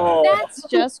forgot about that. That's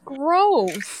just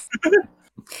gross.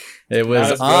 It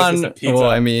was on. Well,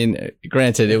 I mean,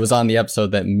 granted, it was on the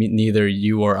episode that neither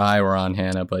you or I were on,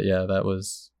 Hannah. But yeah, that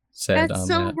was said. That's on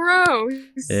so that.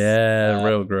 gross. Yeah,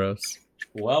 real gross.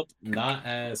 Well, not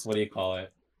as, what do you call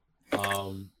it?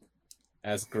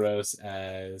 As gross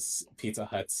as Pizza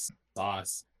Hut's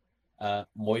sauce.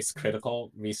 Moist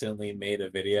Critical recently made a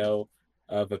video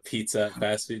of a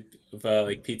fast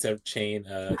food pizza chain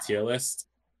tier list.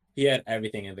 He had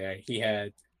everything in there. He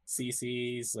had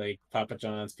CC's, like Papa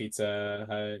John's, Pizza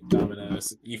Hut,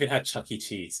 Domino's, even had Chuck E.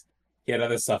 Cheese. He had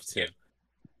other stuff too.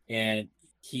 And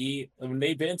when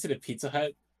they've been to the Pizza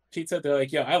Hut pizza, they're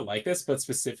like, yo, I like this, but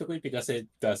specifically because it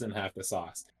doesn't have the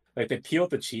sauce. Like, they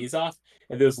peeled the cheese off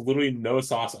and there's literally no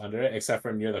sauce under it except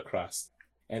for near the crust.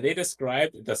 And they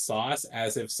described the sauce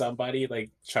as if somebody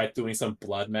like tried doing some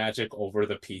blood magic over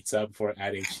the pizza before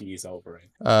adding cheese over it.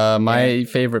 My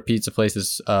favorite pizza place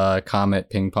is Comet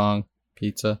Ping Pong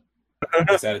Pizza.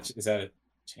 Is that a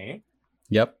chain?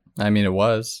 Yep. I mean, it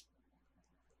was.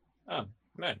 Oh,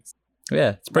 nice.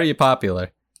 Yeah, it's pretty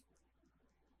popular.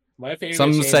 My favorite.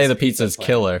 Some say the pizza's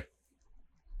killer.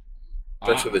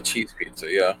 Especially the cheese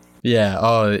pizza, yeah. Yeah.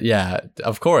 Oh, yeah.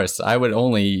 Of course, I would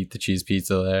only eat the cheese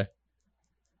pizza there.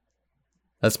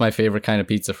 That's my favorite kind of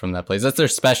pizza from that place. That's their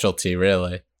specialty,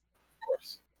 really. Of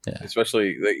course. Yeah.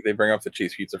 Especially they bring up the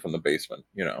cheese pizza from the basement,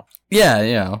 you know. Yeah,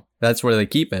 you know, that's where they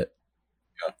keep it.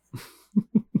 Yeah.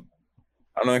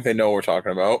 I don't think they know what we're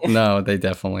talking about. No, they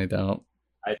definitely don't.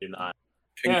 I do not.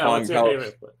 Ping pong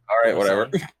palace. All right, whatever.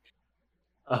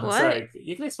 Sorry.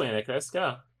 You can explain it, Chris.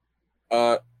 Go.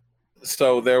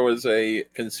 So there was a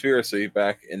conspiracy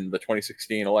back in the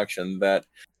 2016 election that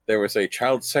there was a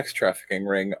child sex trafficking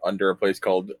ring under a place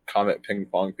called Comet Ping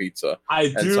Pong Pizza. I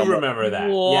do remember that.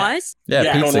 What? Yeah, I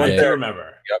Pizzagate. do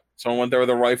remember. Yep. Someone went there with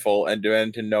a rifle and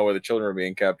demanded to know where the children were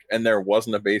being kept, and there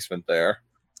wasn't a basement there.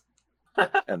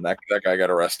 And that guy got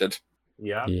arrested.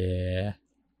 Yeah. Yeah.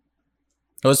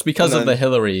 Well, it's because of the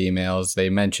Hillary emails. They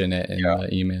mention it in the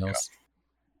emails.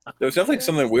 Yeah. There was definitely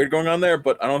something weird going on there,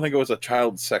 but I don't think it was a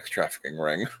child sex trafficking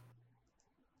ring.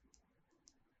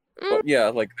 But yeah,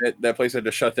 like that place had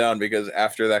to shut down because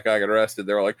after that guy got arrested,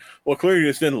 they were like, well, clearly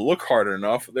this didn't look hard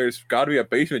enough. There's got to be a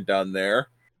basement down there.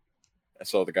 And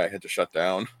so the guy had to shut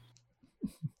down.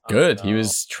 Good. Oh, no. He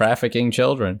was trafficking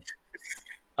children.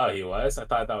 Oh, he was? I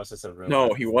thought that was just a rumor.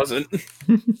 No, he wasn't.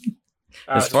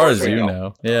 As far as you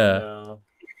know. Yeah.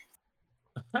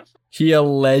 No. He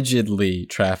allegedly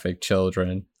trafficked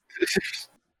children.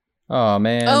 Oh,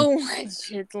 man.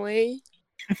 Allegedly.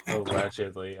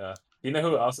 Allegedly. You know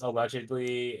who else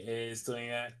allegedly is doing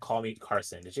that? Call Me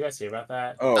Carson. Did you guys hear about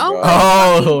that? Oh, Oh.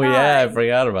 God. Oh, yeah. I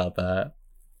forgot about that.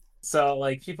 So,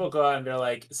 like, people go out and they're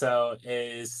like, so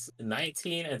is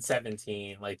 19 and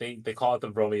 17, like, they call it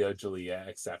the Romeo-Juliet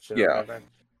exception or Yeah. whatever.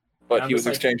 But I'm he was just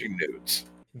like, exchanging nudes.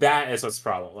 That is what's the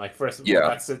problem. Like, first of all,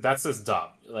 Yeah. that's just dumb.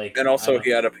 Like, And also,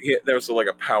 I don't- there was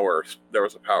a power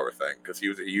thing because he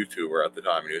was a YouTuber at the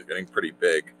time and he was getting pretty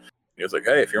big. He was like,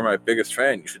 hey, if you're my biggest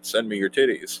fan, you should send me your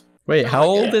titties. Wait, how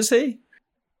old Yeah. is he?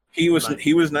 He was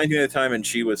 19 at the time and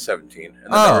she was 17.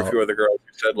 And then there were a few other girls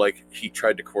who said like he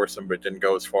tried to coerce them but didn't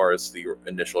go as far as the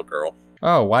initial girl.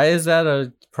 Oh, why is that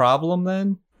a problem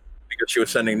then? Because she was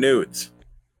sending nudes.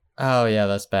 Oh, yeah,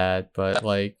 that's bad. But,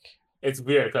 like... It's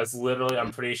weird because literally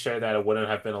I'm pretty sure that it wouldn't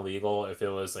have been illegal if it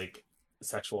was, like,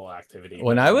 sexual activity.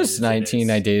 When I was It 19,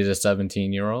 is. I dated a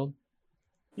 17-year-old.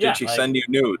 Yeah, Did she like, send you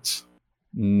nudes?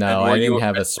 No, And I didn't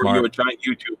have were a smart... you a giant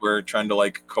YouTuber trying to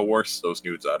like coerce those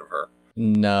nudes out of her?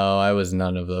 No, I was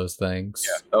none of those things.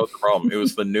 Yeah, that was the problem. It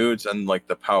was the nudes and like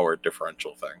the power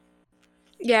differential thing.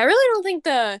 Yeah, I really don't think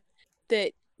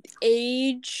the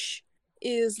age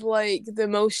is like the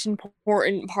most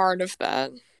important part of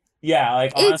that. Yeah,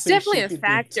 like, It's honestly, definitely she a could be-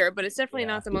 factor, but it's definitely Yeah.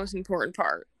 not the most important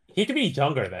part. He could be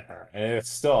younger than her, and it's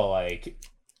still, like,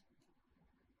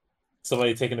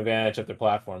 somebody taking advantage of their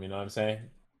platform, you know what I'm saying?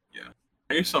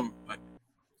 Here's some.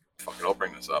 Fuck it, I'll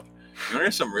bring this up. You know,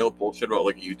 there's some real bullshit about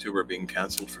like a YouTuber being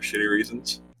canceled for shitty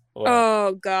reasons. Well,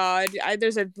 Oh god,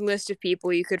 there's a list of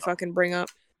people you could fucking bring up.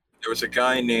 There was a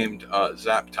guy named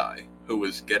Zaptai who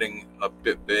was getting a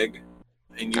bit big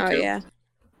in YouTube. Oh yeah.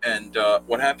 And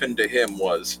what happened to him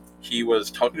was he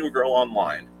was talking to a girl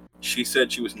online. She said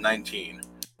she was 19,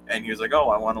 and he was like,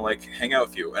 "Oh, I want to like hang out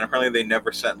with you." And apparently, they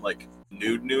never sent like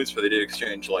nudes, but they did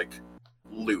exchange like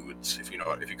lewds, if you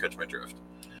catch my drift.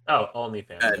 oh,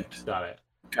 OnlyFans. And- Got it.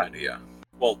 Kinda, yeah.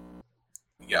 Well,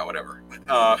 yeah, whatever.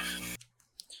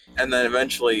 And then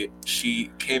eventually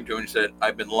she came to him and said,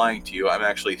 "I've been lying to you. I'm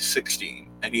actually 16."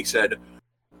 And he said,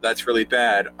 "That's really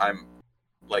bad. I'm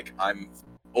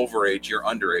overage. You're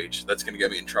underage. That's gonna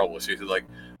get me in trouble." So he said, like,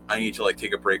 "I need to like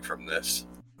take a break from this.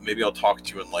 Maybe I'll talk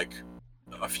to you in like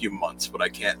a few months, but I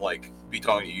can't like be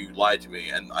talking to you. You lied to me,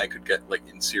 and I could get like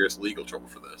in serious legal trouble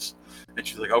for this." And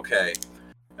she's like, "Okay."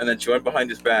 And then she went behind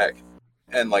his back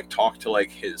and like talked to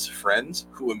like his friends,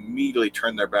 who immediately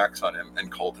turned their backs on him and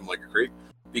called him like a creep,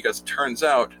 because it turns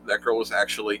out that girl was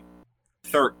actually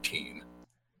 13.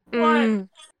 Mm.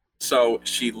 So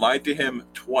she lied to him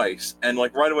twice, and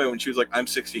like right away when she was like, "I'm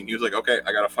 16," he was like, "Okay,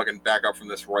 I gotta fucking back up from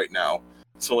this right now."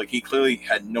 So like he clearly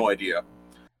had no idea.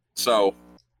 So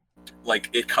like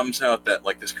it comes out that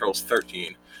like this girl's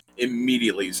 13.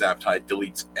 Immediately Zaptai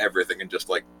deletes everything and just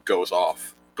like goes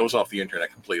off the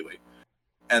internet completely.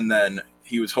 And then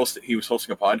he was hosting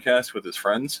a podcast with his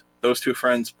friends. Those two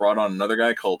friends brought on another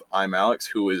guy called I'm Alex,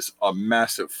 who is a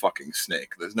massive fucking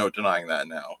snake. There's no denying that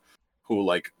now. Who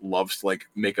like loves to like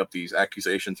make up these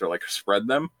accusations or like spread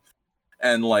them.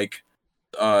 And like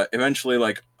eventually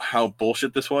like how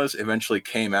bullshit this was eventually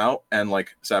came out, and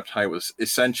like Zaptai was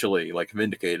essentially like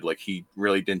vindicated, like he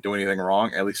really didn't do anything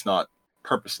wrong, at least not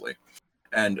purposely.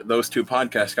 And those two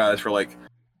podcast guys were like,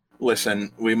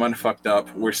 "Listen, we might have fucked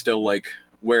up. We're still like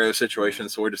aware of the situation,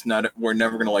 so we're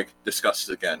never gonna like discuss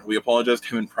this again. We apologized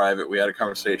to him in private. We had a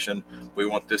conversation. We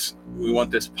want this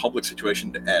public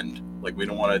situation to end. Like we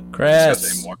don't want to discuss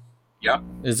it anymore." Yeah.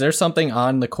 Is there something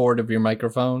on the cord of your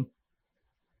microphone?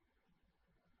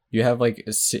 You have like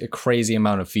a crazy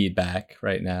amount of feedback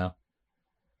right now.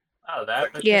 Oh,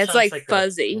 that Yeah, it's sounds like a-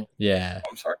 fuzzy. Yeah.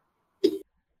 I'm sorry.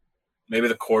 Maybe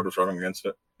the cord was running against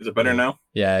it. Is it better now?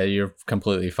 Yeah, you're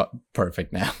completely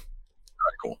perfect now.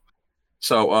 Alright, cool.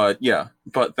 So, yeah,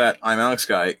 but that I'm Alex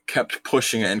guy kept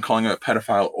pushing it and calling him a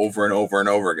pedophile over and over and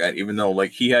over again, even though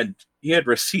like he had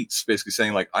receipts basically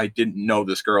saying like I didn't know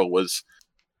this girl was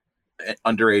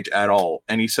underage at all.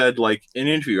 And he said like in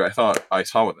an interview I thought I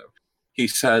saw with him, he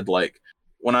said like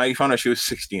when I found out she was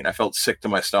 16, I felt sick to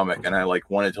my stomach and I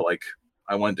wanted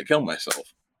to kill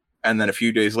myself. And then a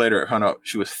few days later, I found out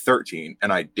she was 13,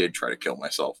 and I did try to kill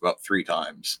myself about 3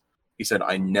 times. He said,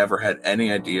 I never had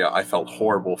any idea. I felt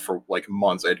horrible for like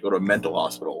months. I had to go to a mental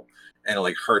hospital, and it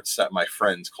like hurts that my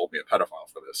friends called me a pedophile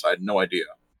for this. I had no idea.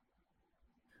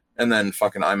 And then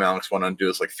fucking I'm Alex went on to do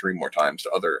this like 3 more times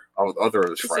to other of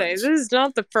his friends. This is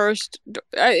not the first.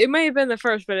 It may have been the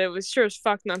first, but it was sure as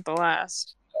fuck not the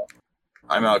last.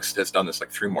 I'm Alex has done this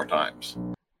like 3 more times.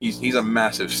 He's a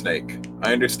massive snake.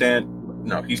 I understand.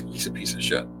 No, he's a piece of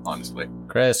shit, honestly.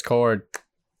 Chris, cord.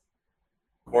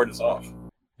 Cord is off.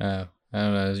 Oh, I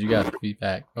don't know. You got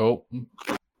feedback. Oh.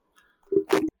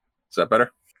 Is that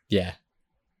better? Yeah.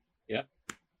 Yep.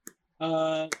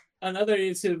 Another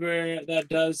YouTuber that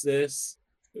does this,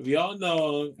 we all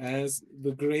know him as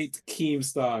the great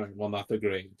Keemstar. Well, not the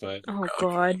great, but Oh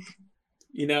god.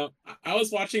 you know, I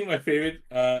was watching my favorite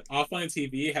offline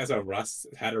TV had a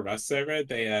Rust server.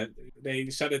 They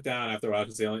shut it down after a while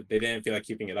because they didn't feel like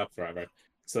keeping it up forever.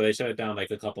 So they shut it down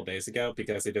like a couple days ago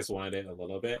because they just wanted it a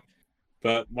little bit.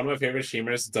 But one of my favorite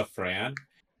streamers, DeFran,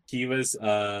 he's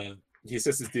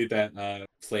just this dude that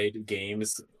played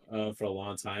games for a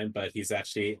long time, but he's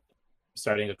actually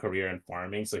starting a career in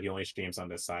farming, so he only streams on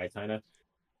the side kind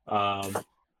of.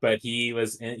 But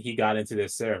he got into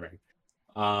this server.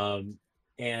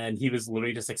 And he was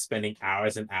literally just like spending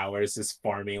hours and hours just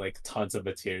farming like tons of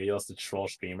materials to troll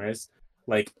streamers,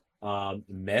 like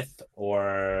Myth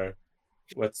or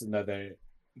what's another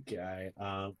guy?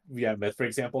 Myth, for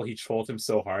example. He trolled him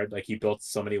so hard, like he built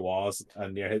so many walls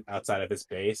outside of his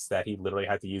base that he literally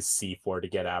had to use C4 to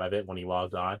get out of it when he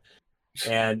logged on.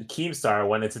 And Keemstar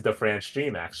went into DeFran's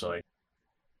stream actually,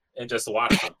 and just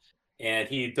watched him, and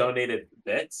he donated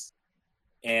bits,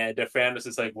 and DeFran was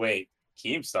just like, "Wait,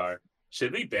 Keemstar,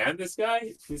 should we ban this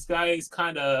guy? This guy is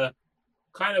kind of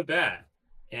bad."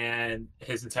 And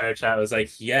his entire chat was like,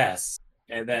 "Yes."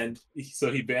 And then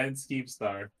so he bans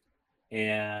Keemstar,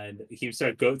 and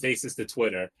Keemstar takes this to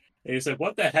Twitter, and he's like,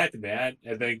 "What the heck, man?"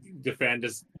 And then DeFran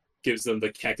just gives them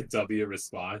the Keck W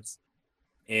response,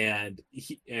 and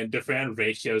DeFran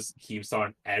ratios Keemstar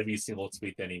on every single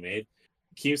tweet that he made.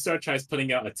 Keemstar tries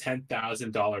putting out a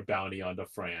 $10,000 bounty on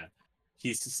DeFran.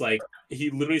 He's just like, he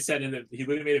literally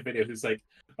made a video. He's like,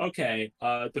 okay,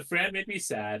 DeFran made me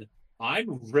sad.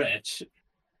 I'm rich,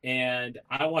 and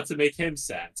I want to make him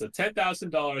sad. So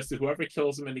 $10,000 to whoever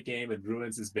kills him in the game and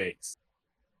ruins his base.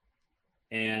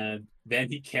 And then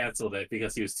he canceled it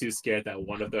because he was too scared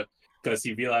that because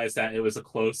he realized that it was a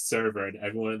closed server and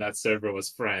everyone in that server was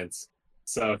friends.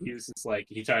 So he was just like,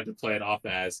 he tried to play it off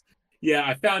as, yeah,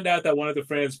 I found out that one of the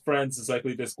friends is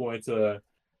likely just going to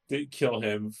kill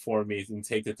him for me and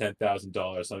take the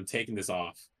 $10,000. So I'm taking this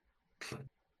off.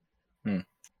 And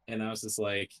I was just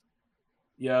like,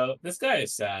 yo, this guy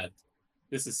is sad.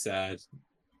 This is sad.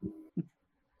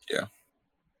 Yeah.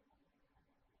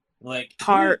 Like,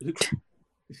 Heart.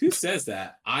 who says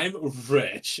that? I'm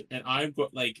rich and I'm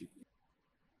like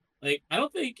I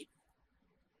don't think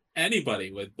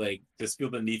anybody would like just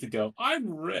feel the need to go,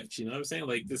 I'm rich, you know what I'm saying?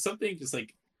 Like there's something just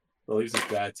like that leaves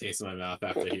a bad taste in my mouth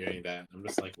after hearing that. I'm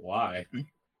just like, why?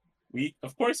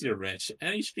 Of course you're rich.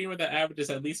 Any streamer that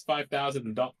averages at least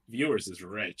 5,000 viewers is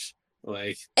rich.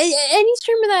 Like any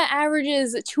streamer that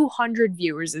averages 200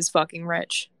 viewers is fucking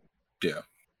rich. Yeah.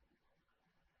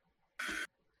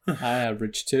 I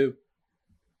average 2.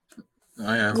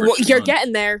 Well, you're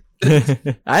getting there.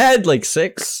 I had like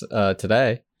 6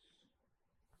 today.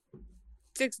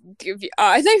 6.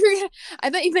 I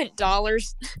thought you meant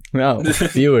dollars. No,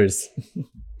 viewers.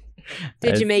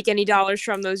 Did you make any dollars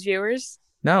from those viewers?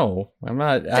 No, I'm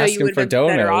not So you asking would for have been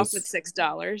better off donos. with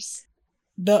 $6.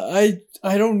 No,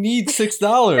 I don't need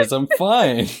 $6. I'm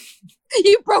fine.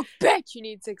 You broke bitch. You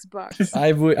need $6.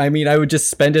 I would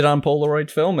just spend it on Polaroid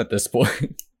film at this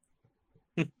point.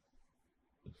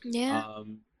 Yeah.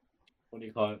 What do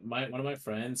you call it? One of my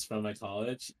friends from my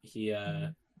college, he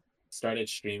started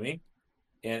streaming,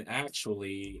 and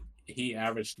actually he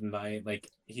averaged 9, like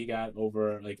he got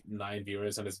over like 9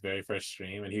 viewers on his very first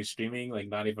stream, and he was streaming like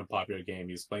not even a popular game.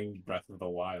 He was playing Breath of the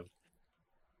Wild.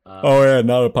 Oh yeah,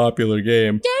 not a popular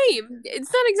game. Game.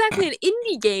 It's not exactly an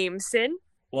indie game, Sin.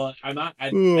 Well, I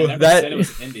never Ooh, said it was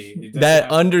indie.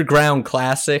 That underground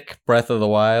classic, Breath of the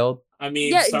Wild. I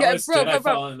mean, Yeah, Star yeah, Wars bro, Jedi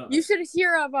bro. Fallen. You should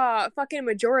hear of fucking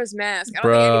Majora's Mask. I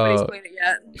don't think anybody's Bro, played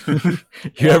it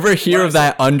yet. you Well, ever hear what of I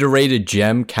that underrated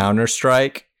gem,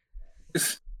 Counter-Strike?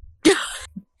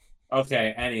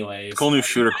 Okay, anyways. Cool new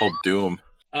shooter called Doom.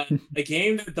 A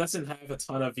game that doesn't have a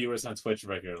ton of viewers on Twitch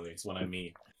regularly is what I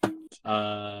mean.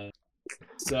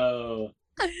 So,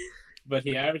 but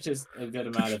he averages a good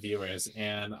amount of viewers,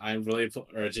 and I'm really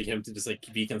urging him to just like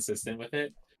be consistent with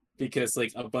it, because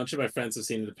like a bunch of my friends have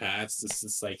seen in the past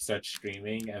just like start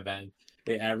streaming, and then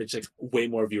they average like way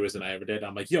more viewers than I ever did.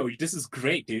 I'm like, yo, this is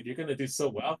great, dude. You're gonna do so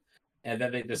well, and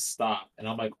then they just stop, and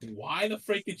I'm like, why the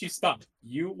freak did you stop?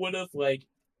 You would have like,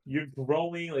 you're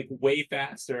growing like way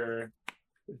faster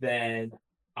than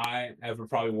I ever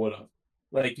probably would have.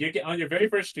 Like you get on your very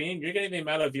first stream, you're getting the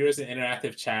amount of viewers and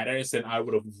interactive chatters that I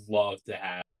would have loved to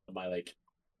have on my like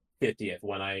 50th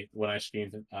when I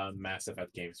streamed Mass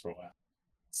Effect games for a while.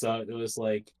 So it was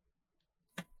like,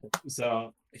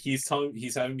 so he's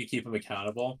having me keep him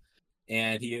accountable,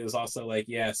 and he was also like,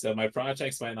 yeah, so my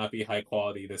projects might not be high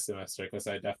quality this semester because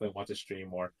I definitely want to stream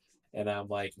more. And I'm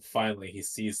like, finally, he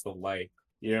sees the light.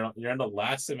 You're in the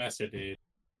last semester, dude.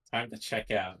 Time to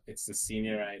check out. It's the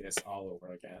senioritis all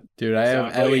over again. Dude, I So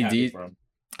have I'm really happy LED. for him.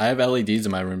 I have LEDs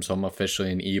in my room, so I'm officially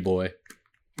an e-boy.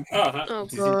 Oh,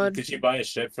 God. Did you buy a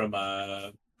ship from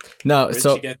No, where'd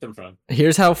so you get them from?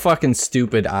 here's how fucking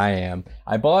stupid I am.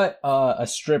 I bought a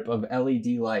strip of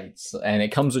LED lights, and it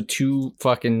comes with 2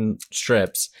 fucking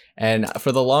strips. And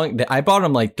for I bought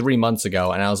them like 3 months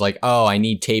ago, and I was like, oh, I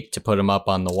need tape to put them up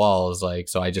on the walls, like,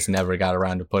 so I just never got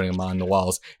around to putting them on the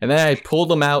walls. And then I pulled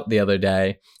them out the other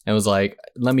day and was like,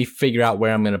 let me figure out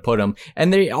where I'm gonna put them.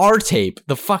 And they are tape.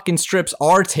 The fucking strips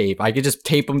are tape. I could just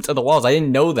tape them to the walls. I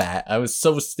didn't know that. I was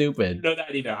so stupid. No,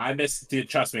 that either. I missed. Dude,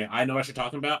 trust me, I know what you're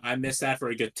talking about. I missed that for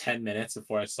a good 10 minutes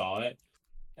before I saw it,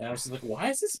 and I was just like, "Why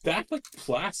is this back like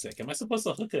plastic? Am I supposed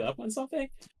to hook it up on something?"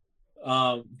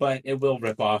 But it will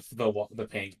rip off the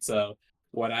paint. So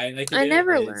what I like to do I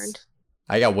never is, learned.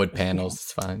 I got wood panels.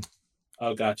 It's fine.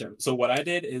 Oh, gotcha. So what I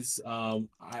did is,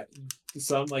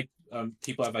 some like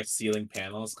people have like ceiling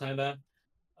panels, kind of,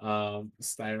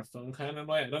 styrofoam kind of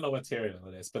way. I don't know what material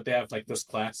it is, but they have like this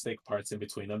plastic parts in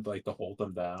between them, like to hold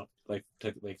them down, like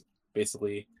to like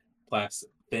basically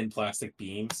thin plastic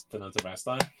beams for them to rest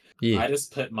on. Yeah. I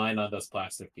just put mine on those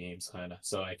plastic beams, kind of,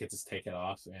 so I could just take it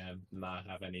off and not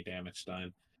have any damage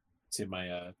done to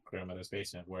my grandmother's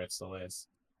basement where it still is.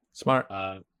 Smart.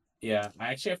 Yeah, I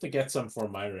actually have to get some for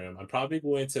my room. I'm probably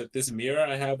going to. This mirror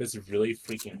I have is really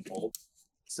freaking old,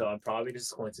 so I'm probably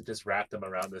just going to just wrap them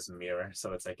around this mirror,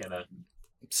 so it's like in a.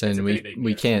 Sin,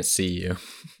 we can't see you.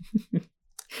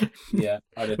 Yeah,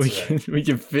 I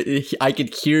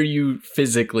could hear you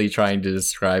physically trying to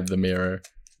describe the mirror.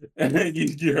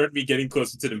 you heard me getting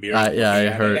closer to the mirror. Yeah, I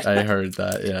heard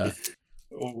that.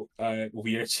 Yeah.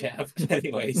 Weird chap.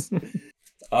 Anyways,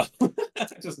 I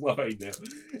just love how you do.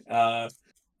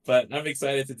 But I'm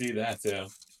excited to do that too.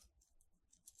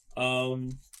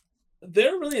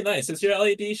 They're really nice. Does your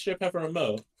LED strip have a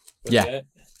remote? Yeah.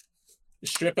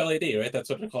 Strip LED, right? That's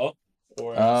what they're called.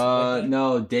 Or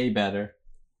no, day better.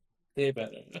 Day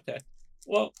better. Okay.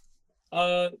 Well,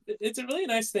 it's a really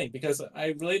nice thing because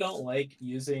I really don't like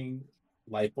using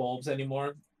light bulbs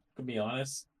anymore. To be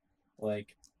honest,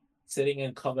 like sitting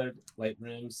in colored light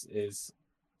rooms is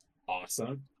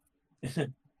awesome.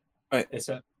 Right.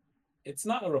 It's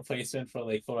not a replacement for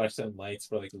like fluorescent lights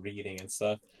for like reading and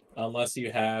stuff, unless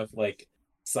you have like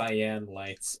cyan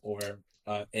lights or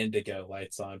indigo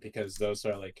lights on, because those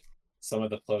are like some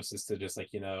of the closest to just like,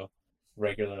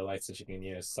 regular lights that you can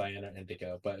use, cyan or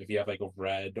indigo. But if you have like a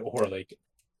red or like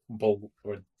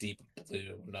or deep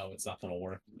blue, no, it's not gonna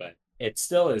work. But it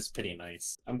still is pretty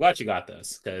nice. I'm glad you got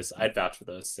those because I'd vouch for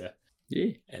those too.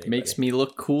 Yeah, it makes me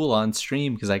look cool on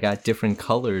stream because I got different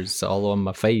colors all on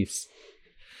my face.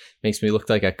 Makes me look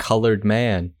like a colored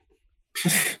man.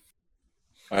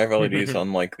 I have LEDs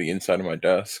on like the inside of my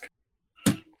desk.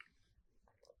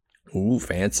 Ooh,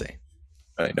 fancy.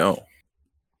 I know.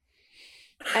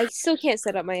 I still can't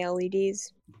set up my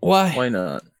LEDs. Why? Why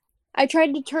not? I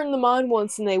tried to turn them on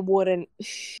once and they wouldn't.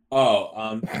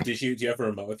 Oh, do you have a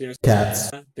remote with yours? Cats.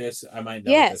 This I might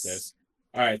know what this is.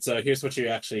 All right, so here's what you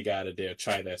actually got to do.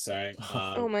 Try this, all right?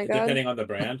 Oh my God. Depending on the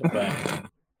brand, but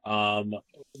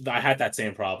I had that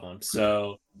same problem.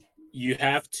 So you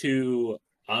have to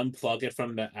unplug it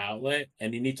from the outlet,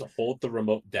 and you need to hold the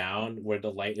remote down where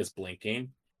the light is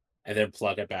blinking, and then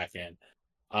plug it back in.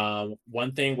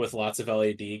 One thing with lots of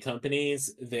LED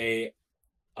companies, they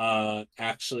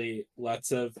actually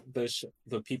lots of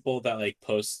the people that like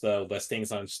post the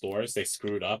listings on stores, they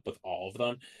screwed up with all of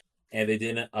them. and they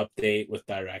didn't update with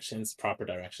proper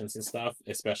directions and stuff,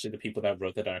 especially the people that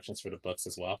wrote the directions for the books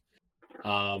as well.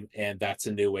 And that's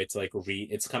a new way to like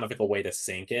it's kind of like a way to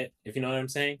sync it, if you know what I'm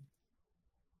saying.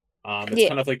 It's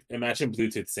kind of like imagine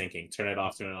Bluetooth syncing, turn it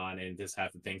off, turn it on, and just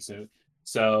have the thing soon.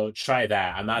 So try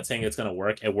that. I'm not saying it's gonna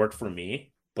work. It worked for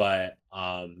me, but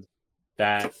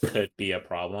that could be a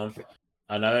problem.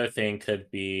 Another thing could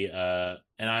be and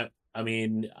I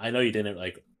mean, I know you didn't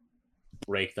like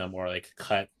break them or like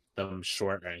cut them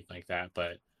short or anything like that,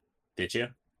 but did you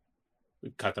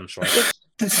cut them short?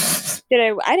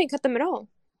 I didn't cut them at all.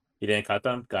 You didn't cut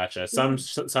them? Gotcha. Some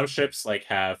ships like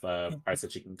have parts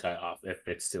that you can cut off if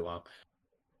it's too long.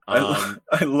 I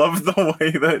love the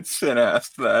way that Sin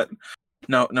asked that.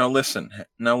 Now listen,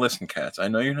 cats. I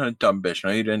know you're not a dumb bitch. I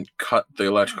know you didn't cut the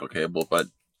electrical cable, but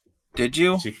did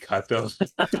you? Did you cut them?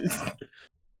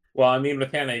 Well, I mean,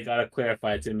 McKenna, you gotta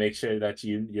clarify to make sure that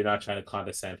you're not trying to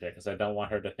condescend here, because I don't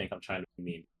want her to think I'm trying to be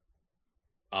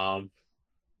mean.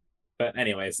 But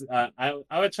anyways, I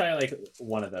would try like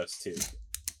one of those two.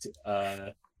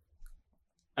 I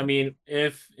mean,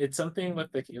 if it's something with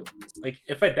like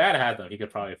if my dad had them, he could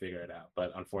probably figure it out.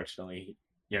 But unfortunately,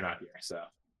 you're not here, so.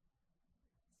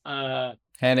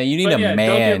 Hannah, you need a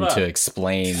man to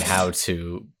explain how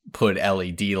to put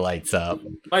LED lights up.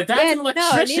 My dad's an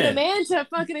electrician. No, I need a man to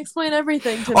fucking explain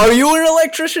everything to me. Are you an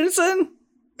electrician, son?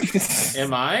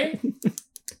 Am I?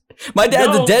 My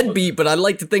dad's a deadbeat, but I'd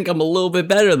like to think I'm a little bit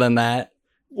better than that.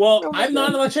 Well, I'm not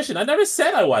an electrician. I never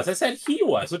said I was. I said he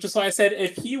was, which is why I said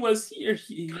if he was here,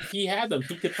 he had them,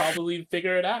 he could probably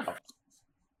figure it out.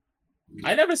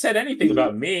 I never said anything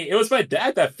about me. It was my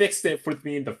dad that fixed it for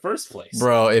me in the first place.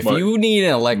 Bro, if you need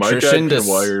an electrician to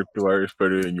wire wires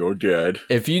better than your dad.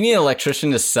 If you need an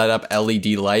electrician to set up LED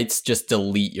lights, just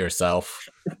delete yourself.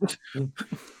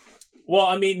 Well,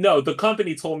 I mean, no, the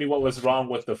company told me what was wrong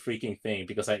with the freaking thing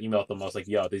because I emailed them. I was like,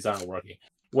 yo, these aren't working.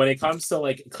 When it comes to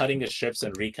like cutting the strips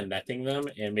and reconnecting them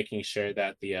and making sure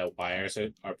that the wires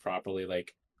are properly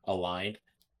like aligned,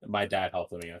 my dad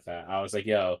helped me with that. I was like,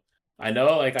 yo, I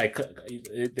know, like I could.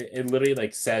 It literally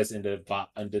like says in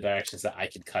the directions that I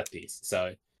can cut these.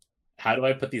 So how do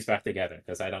I put these back together?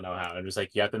 Because I don't know how. And it was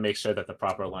like you have to make sure that the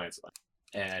proper lines line.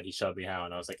 And he showed me how,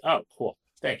 and I was like, oh, cool,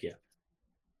 thank you.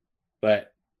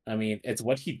 But I mean, it's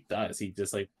what he does. He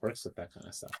just like works with that kind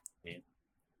of stuff. I mean,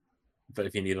 but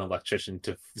if you need an electrician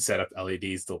to set up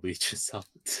LEDs, delete yourself.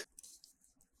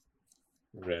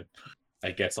 Rip. I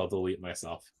guess I'll delete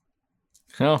myself.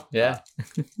 Oh yeah.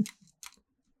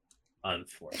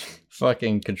 Unfortunately.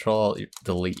 Fucking control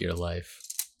delete your life.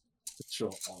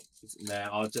 Control alt. Nah,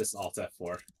 I'll just alt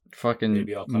F4. Fucking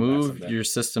move your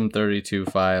system32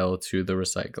 file to the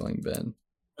recycling bin.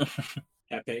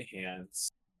 Happy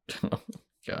hands. Oh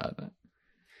god.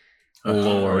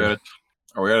 Lord.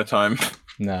 Are we out of time?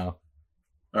 No.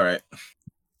 All right.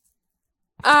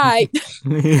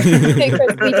 Okay,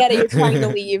 Chris, we get it. You're trying to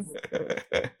leave.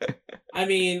 I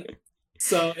mean,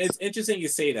 so it's interesting you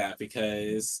say that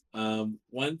because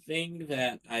one thing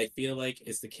that I feel like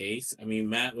is the case. I mean,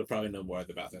 Matt would probably know more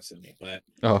about this than me, but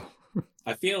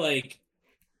I feel like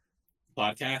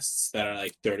podcasts that are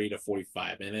like 30 to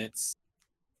 45 minutes,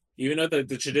 even though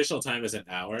the traditional time is an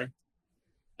hour,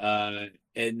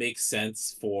 it makes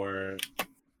sense for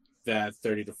that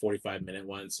 30 to 45 minute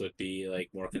ones would be like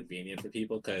more convenient for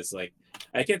people because like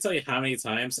I can't tell you how many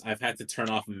times I've had to turn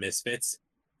off Misfits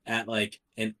at like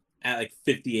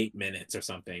 58 minutes or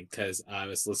something because I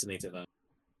was listening to them.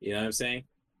 You know what I'm saying?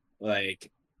 Like,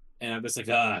 and I'm just like,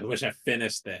 I wish I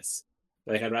finished this.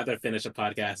 Like, I'd rather finish a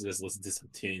podcast and just listen to some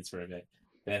tunes for a bit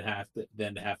than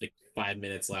have like 5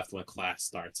 minutes left when class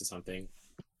starts or something.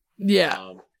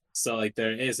 Yeah. So like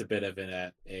there is a bit of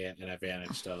an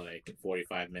advantage to like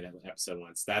 45-minute episode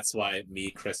ones. That's why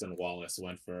me, Chris, and Wallace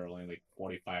went for only like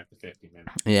 45 to 50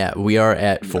 minutes. Yeah, we are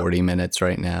at 40 minutes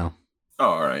right now. Oh,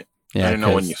 all right. Yeah, I didn't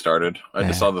know when you started. I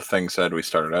just saw the thing said we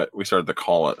started the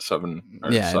call at 7.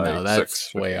 No,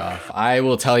 that's 6. way off. I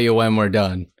will tell you when we're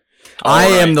done. I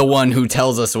am the one who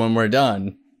tells us when we're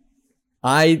done.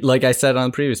 Like I said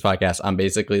on the previous podcast, I'm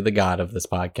basically the god of this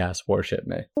podcast. Worship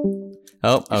me.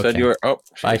 Oh, okay. You said you were. Oh,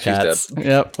 bye, cats. Dead.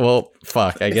 Yep. Well,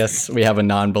 fuck. I guess we have a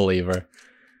non-believer.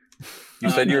 You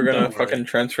said you were gonna fucking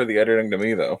transfer the editing to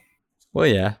me, though. Well,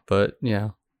 yeah, but yeah.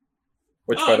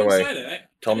 Which, by the way,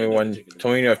 tell me when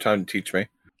you have time to teach me.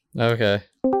 Okay.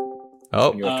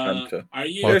 Oh, you have time to. Are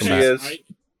you? There she is.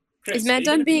 Is Matt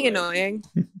done being annoying?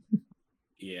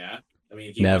 Yeah. I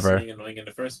mean, he never was being annoying in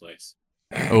the first place.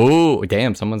 Oh,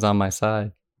 damn! Someone's on my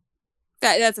side.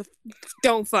 That's a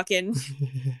don't fucking.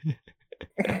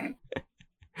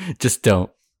 Just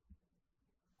don't.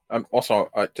 I'm also,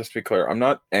 just to be clear, I'm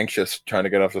not anxious trying to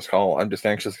get off this call. I'm just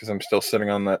anxious because I'm still sitting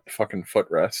on that fucking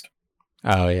footrest.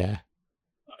 Oh yeah.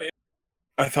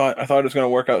 I thought it was going to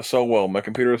work out so well. My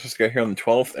computer was supposed to get here on the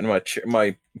 12th, and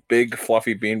my big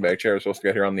fluffy beanbag chair was supposed to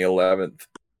get here on the 11th.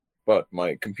 But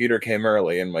my computer came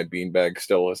early, and my beanbag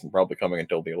still isn't probably coming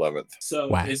until the 11th. So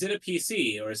Wow. is it a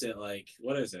PC or is it like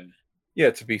what is it? Yeah,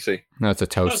 it's a PC. No, it's a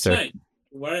toaster. Oh, it's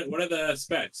nice. What are the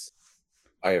specs?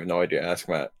 I have no idea. Ask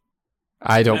Matt.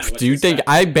 I don't. Matt, what's do you the think spec?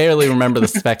 I barely remember the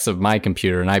specs of my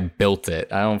computer, and I built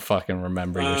it? I don't fucking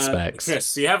remember your specs.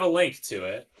 Chris, do you have a link to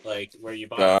it, like where you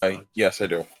bought it from? Yes, I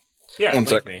do. Yeah, One link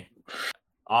sec. me.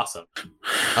 Awesome.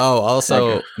 Oh, also,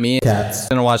 Okay. me and Cat's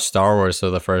gonna watch Star Wars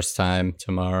for the first time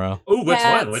tomorrow. Ooh, which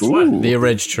Cats. one? Which one? Ooh. The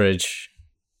original.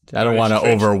 I don't want to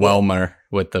Original. overwhelm her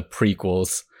with the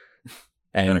prequels.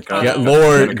 And Can I- God- can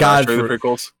Lord, I God, show you the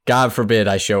prequels? God forbid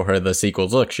I show her the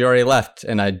sequels. Look, she already left,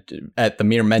 and I at the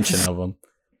mere mention of them,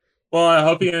 Well, I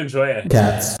hope you enjoy it.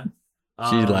 Cats.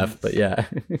 She Um, left. But yeah.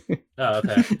 Oh,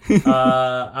 okay.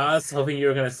 I was hoping you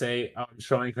were gonna say I'm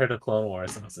showing her the Clone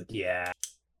Wars, and I was like, yeah.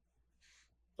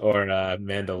 Or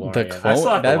Mandalorian. The I still clone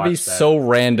have to that'd be watch that. so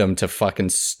random to fucking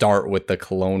start with the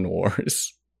Clone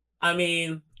Wars. I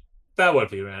mean, that would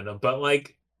be random, but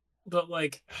like,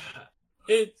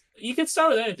 it. You can start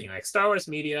with anything. Like Star Wars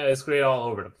media is great all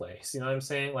over the place. You know what I'm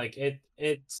saying? Like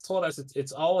it's told us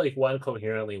it's all like one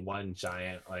coherently one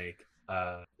giant like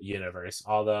universe.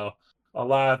 Although a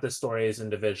lot of the stories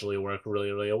individually work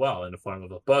really really well in the form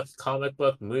of a book, comic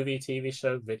book, movie, TV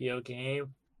show, video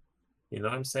game. You know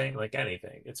what I'm saying? Like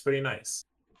anything. It's pretty nice.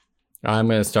 I'm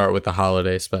gonna start with the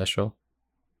holiday special.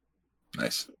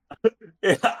 Nice.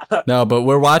 No, but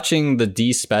we're watching the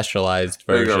despecialized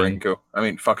There you go, version. Rinku. I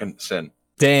mean, fucking sin.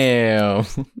 Damn.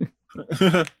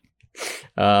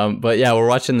 But yeah, we're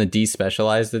watching the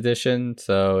despecialized edition,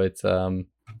 so it's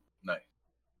Nice.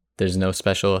 there's no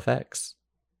special effects.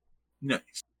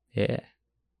 Nice. Yeah.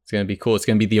 It's gonna be cool. It's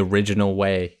gonna be the original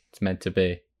way it's meant to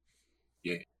be.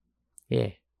 Yeah. Yeah.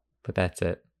 But that's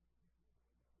it.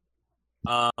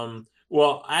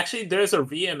 Well, actually, there's a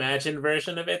reimagined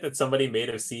version of it that somebody made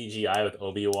of CGI with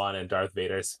Obi-Wan and Darth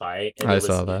Vader's fight. And I it was,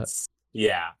 saw that. it's-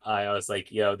 Yeah, I was like,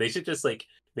 yo, they should just like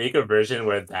make a version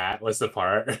where that was the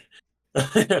part.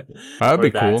 That'd Where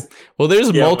be cool. that's- Well,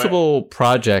 there's Yeah, multiple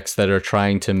projects that are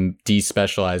trying to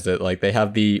despecialize it. Like they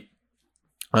have the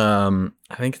I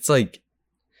think it's like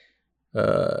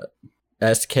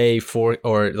SK4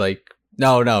 or like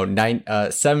no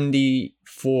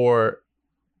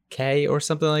 74K or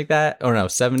something like that. Or no,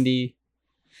 70.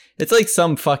 It's like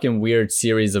some fucking weird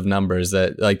series of numbers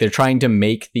that like they're trying to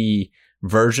make the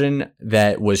version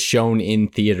that was shown in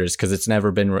theaters because it's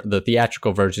never been the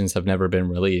theatrical versions have never been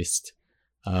released.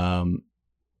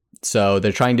 So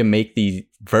they're trying to make the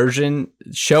version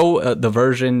show the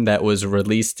version that was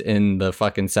released in the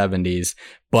fucking 70s,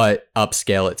 but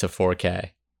upscale it to 4K.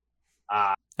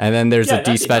 And then there's Yeah, a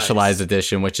that'd be despecialized nice.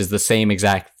 edition, which is the same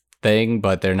exact thing,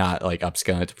 but they're not like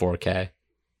upscaling it to 4K.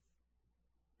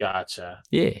 Gotcha.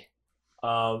 Yeah.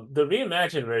 The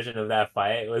reimagined version of that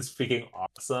fight was freaking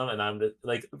awesome, and I'm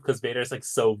like, because Vader's like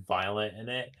so violent in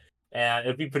it, and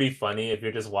it'd be pretty funny if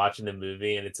you're just watching the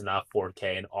movie and it's not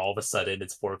 4K, and all of a sudden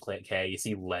it's 4K. You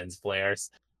see lens flares,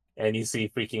 and you see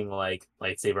freaking like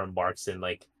lightsaber marks in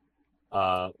like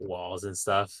walls and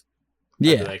stuff. I'd be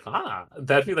Yeah. like,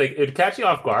 that'd be like it'd catch you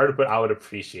off guard, but I would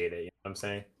appreciate it. You know what I'm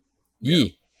saying? Yeah.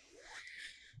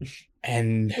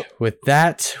 And with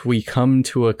that, we come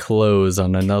to a close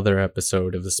on another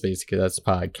episode of the Space Cadets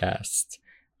podcast.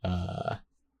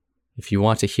 If you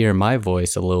want to hear my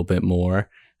voice a little bit more,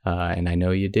 and I know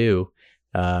you do,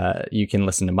 you can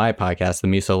listen to my podcast, the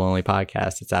Muso Lonely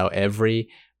Podcast. It's out every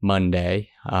Monday.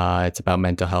 It's about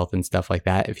mental health and stuff like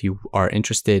that. If you are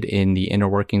interested in the inner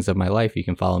workings of my life, you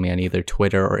can follow me on either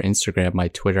Twitter or Instagram. My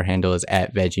Twitter handle is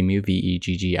 @Veggiemu,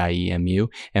 VEGGIEMU,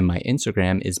 and my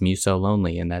Instagram is Muso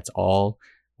Lonely, and that's all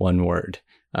one word.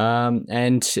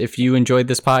 And if you enjoyed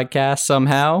this podcast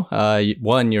somehow,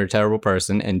 one, you're a terrible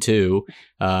person, and two,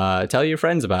 tell your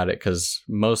friends about it, because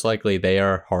most likely they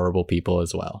are horrible people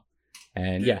as well.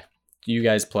 And yeah, you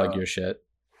guys plug your shit.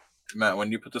 Matt, when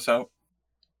do you put this out?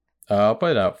 I'll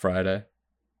put it out Friday.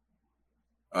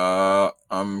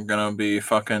 I'm gonna be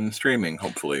fucking streaming,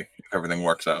 hopefully, if everything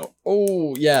works out.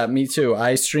 Oh, yeah, me too.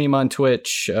 I stream on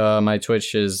Twitch. My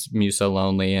Twitch is Muso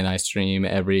Lonely, and I stream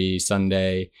every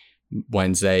Sunday,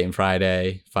 Wednesday, and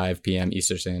Friday, 5 p.m.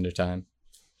 Eastern Standard Time.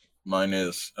 Mine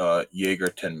is Jaeger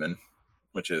Tinman,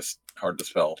 which is hard to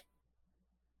spell.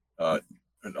 I'll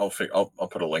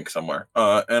put a link somewhere.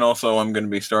 And also, I'm gonna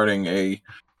be starting a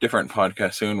different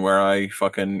podcast soon where I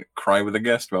fucking cry with a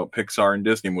guest about Pixar and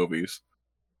Disney movies.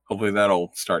 Hopefully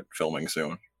that'll start filming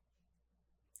soon.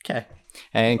 Okay.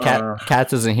 And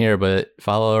Cats isn't here, but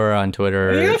follow her on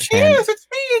Twitter. Yeah, she is.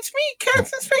 It's me,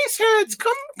 Cats and Space Heads.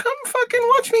 Come fucking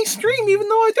watch me stream, even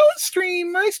though I don't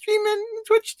stream. I stream in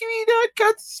Twitch TV.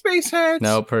 Cats and Space Heads.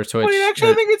 No, per Twitch. Wait,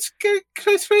 actually, I think it's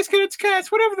Space Kids Cats.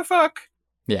 Whatever the fuck.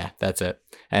 Yeah, that's it.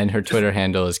 And her Twitter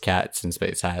handle is Cats and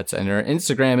Space Hats. And her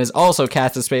Instagram is also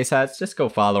Cats and Space Hats. Just go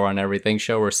follow her on everything.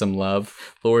 Show her some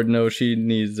love. Lord knows she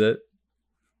needs it.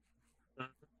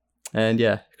 And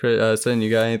yeah, Sin, you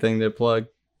got anything to plug?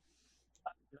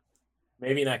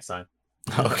 Maybe next time.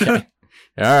 Okay.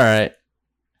 All right.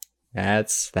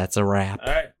 That's a wrap.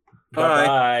 All right. Bye.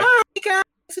 Bye. Hi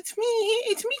guys, it's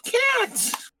me,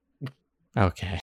 Cats. Okay.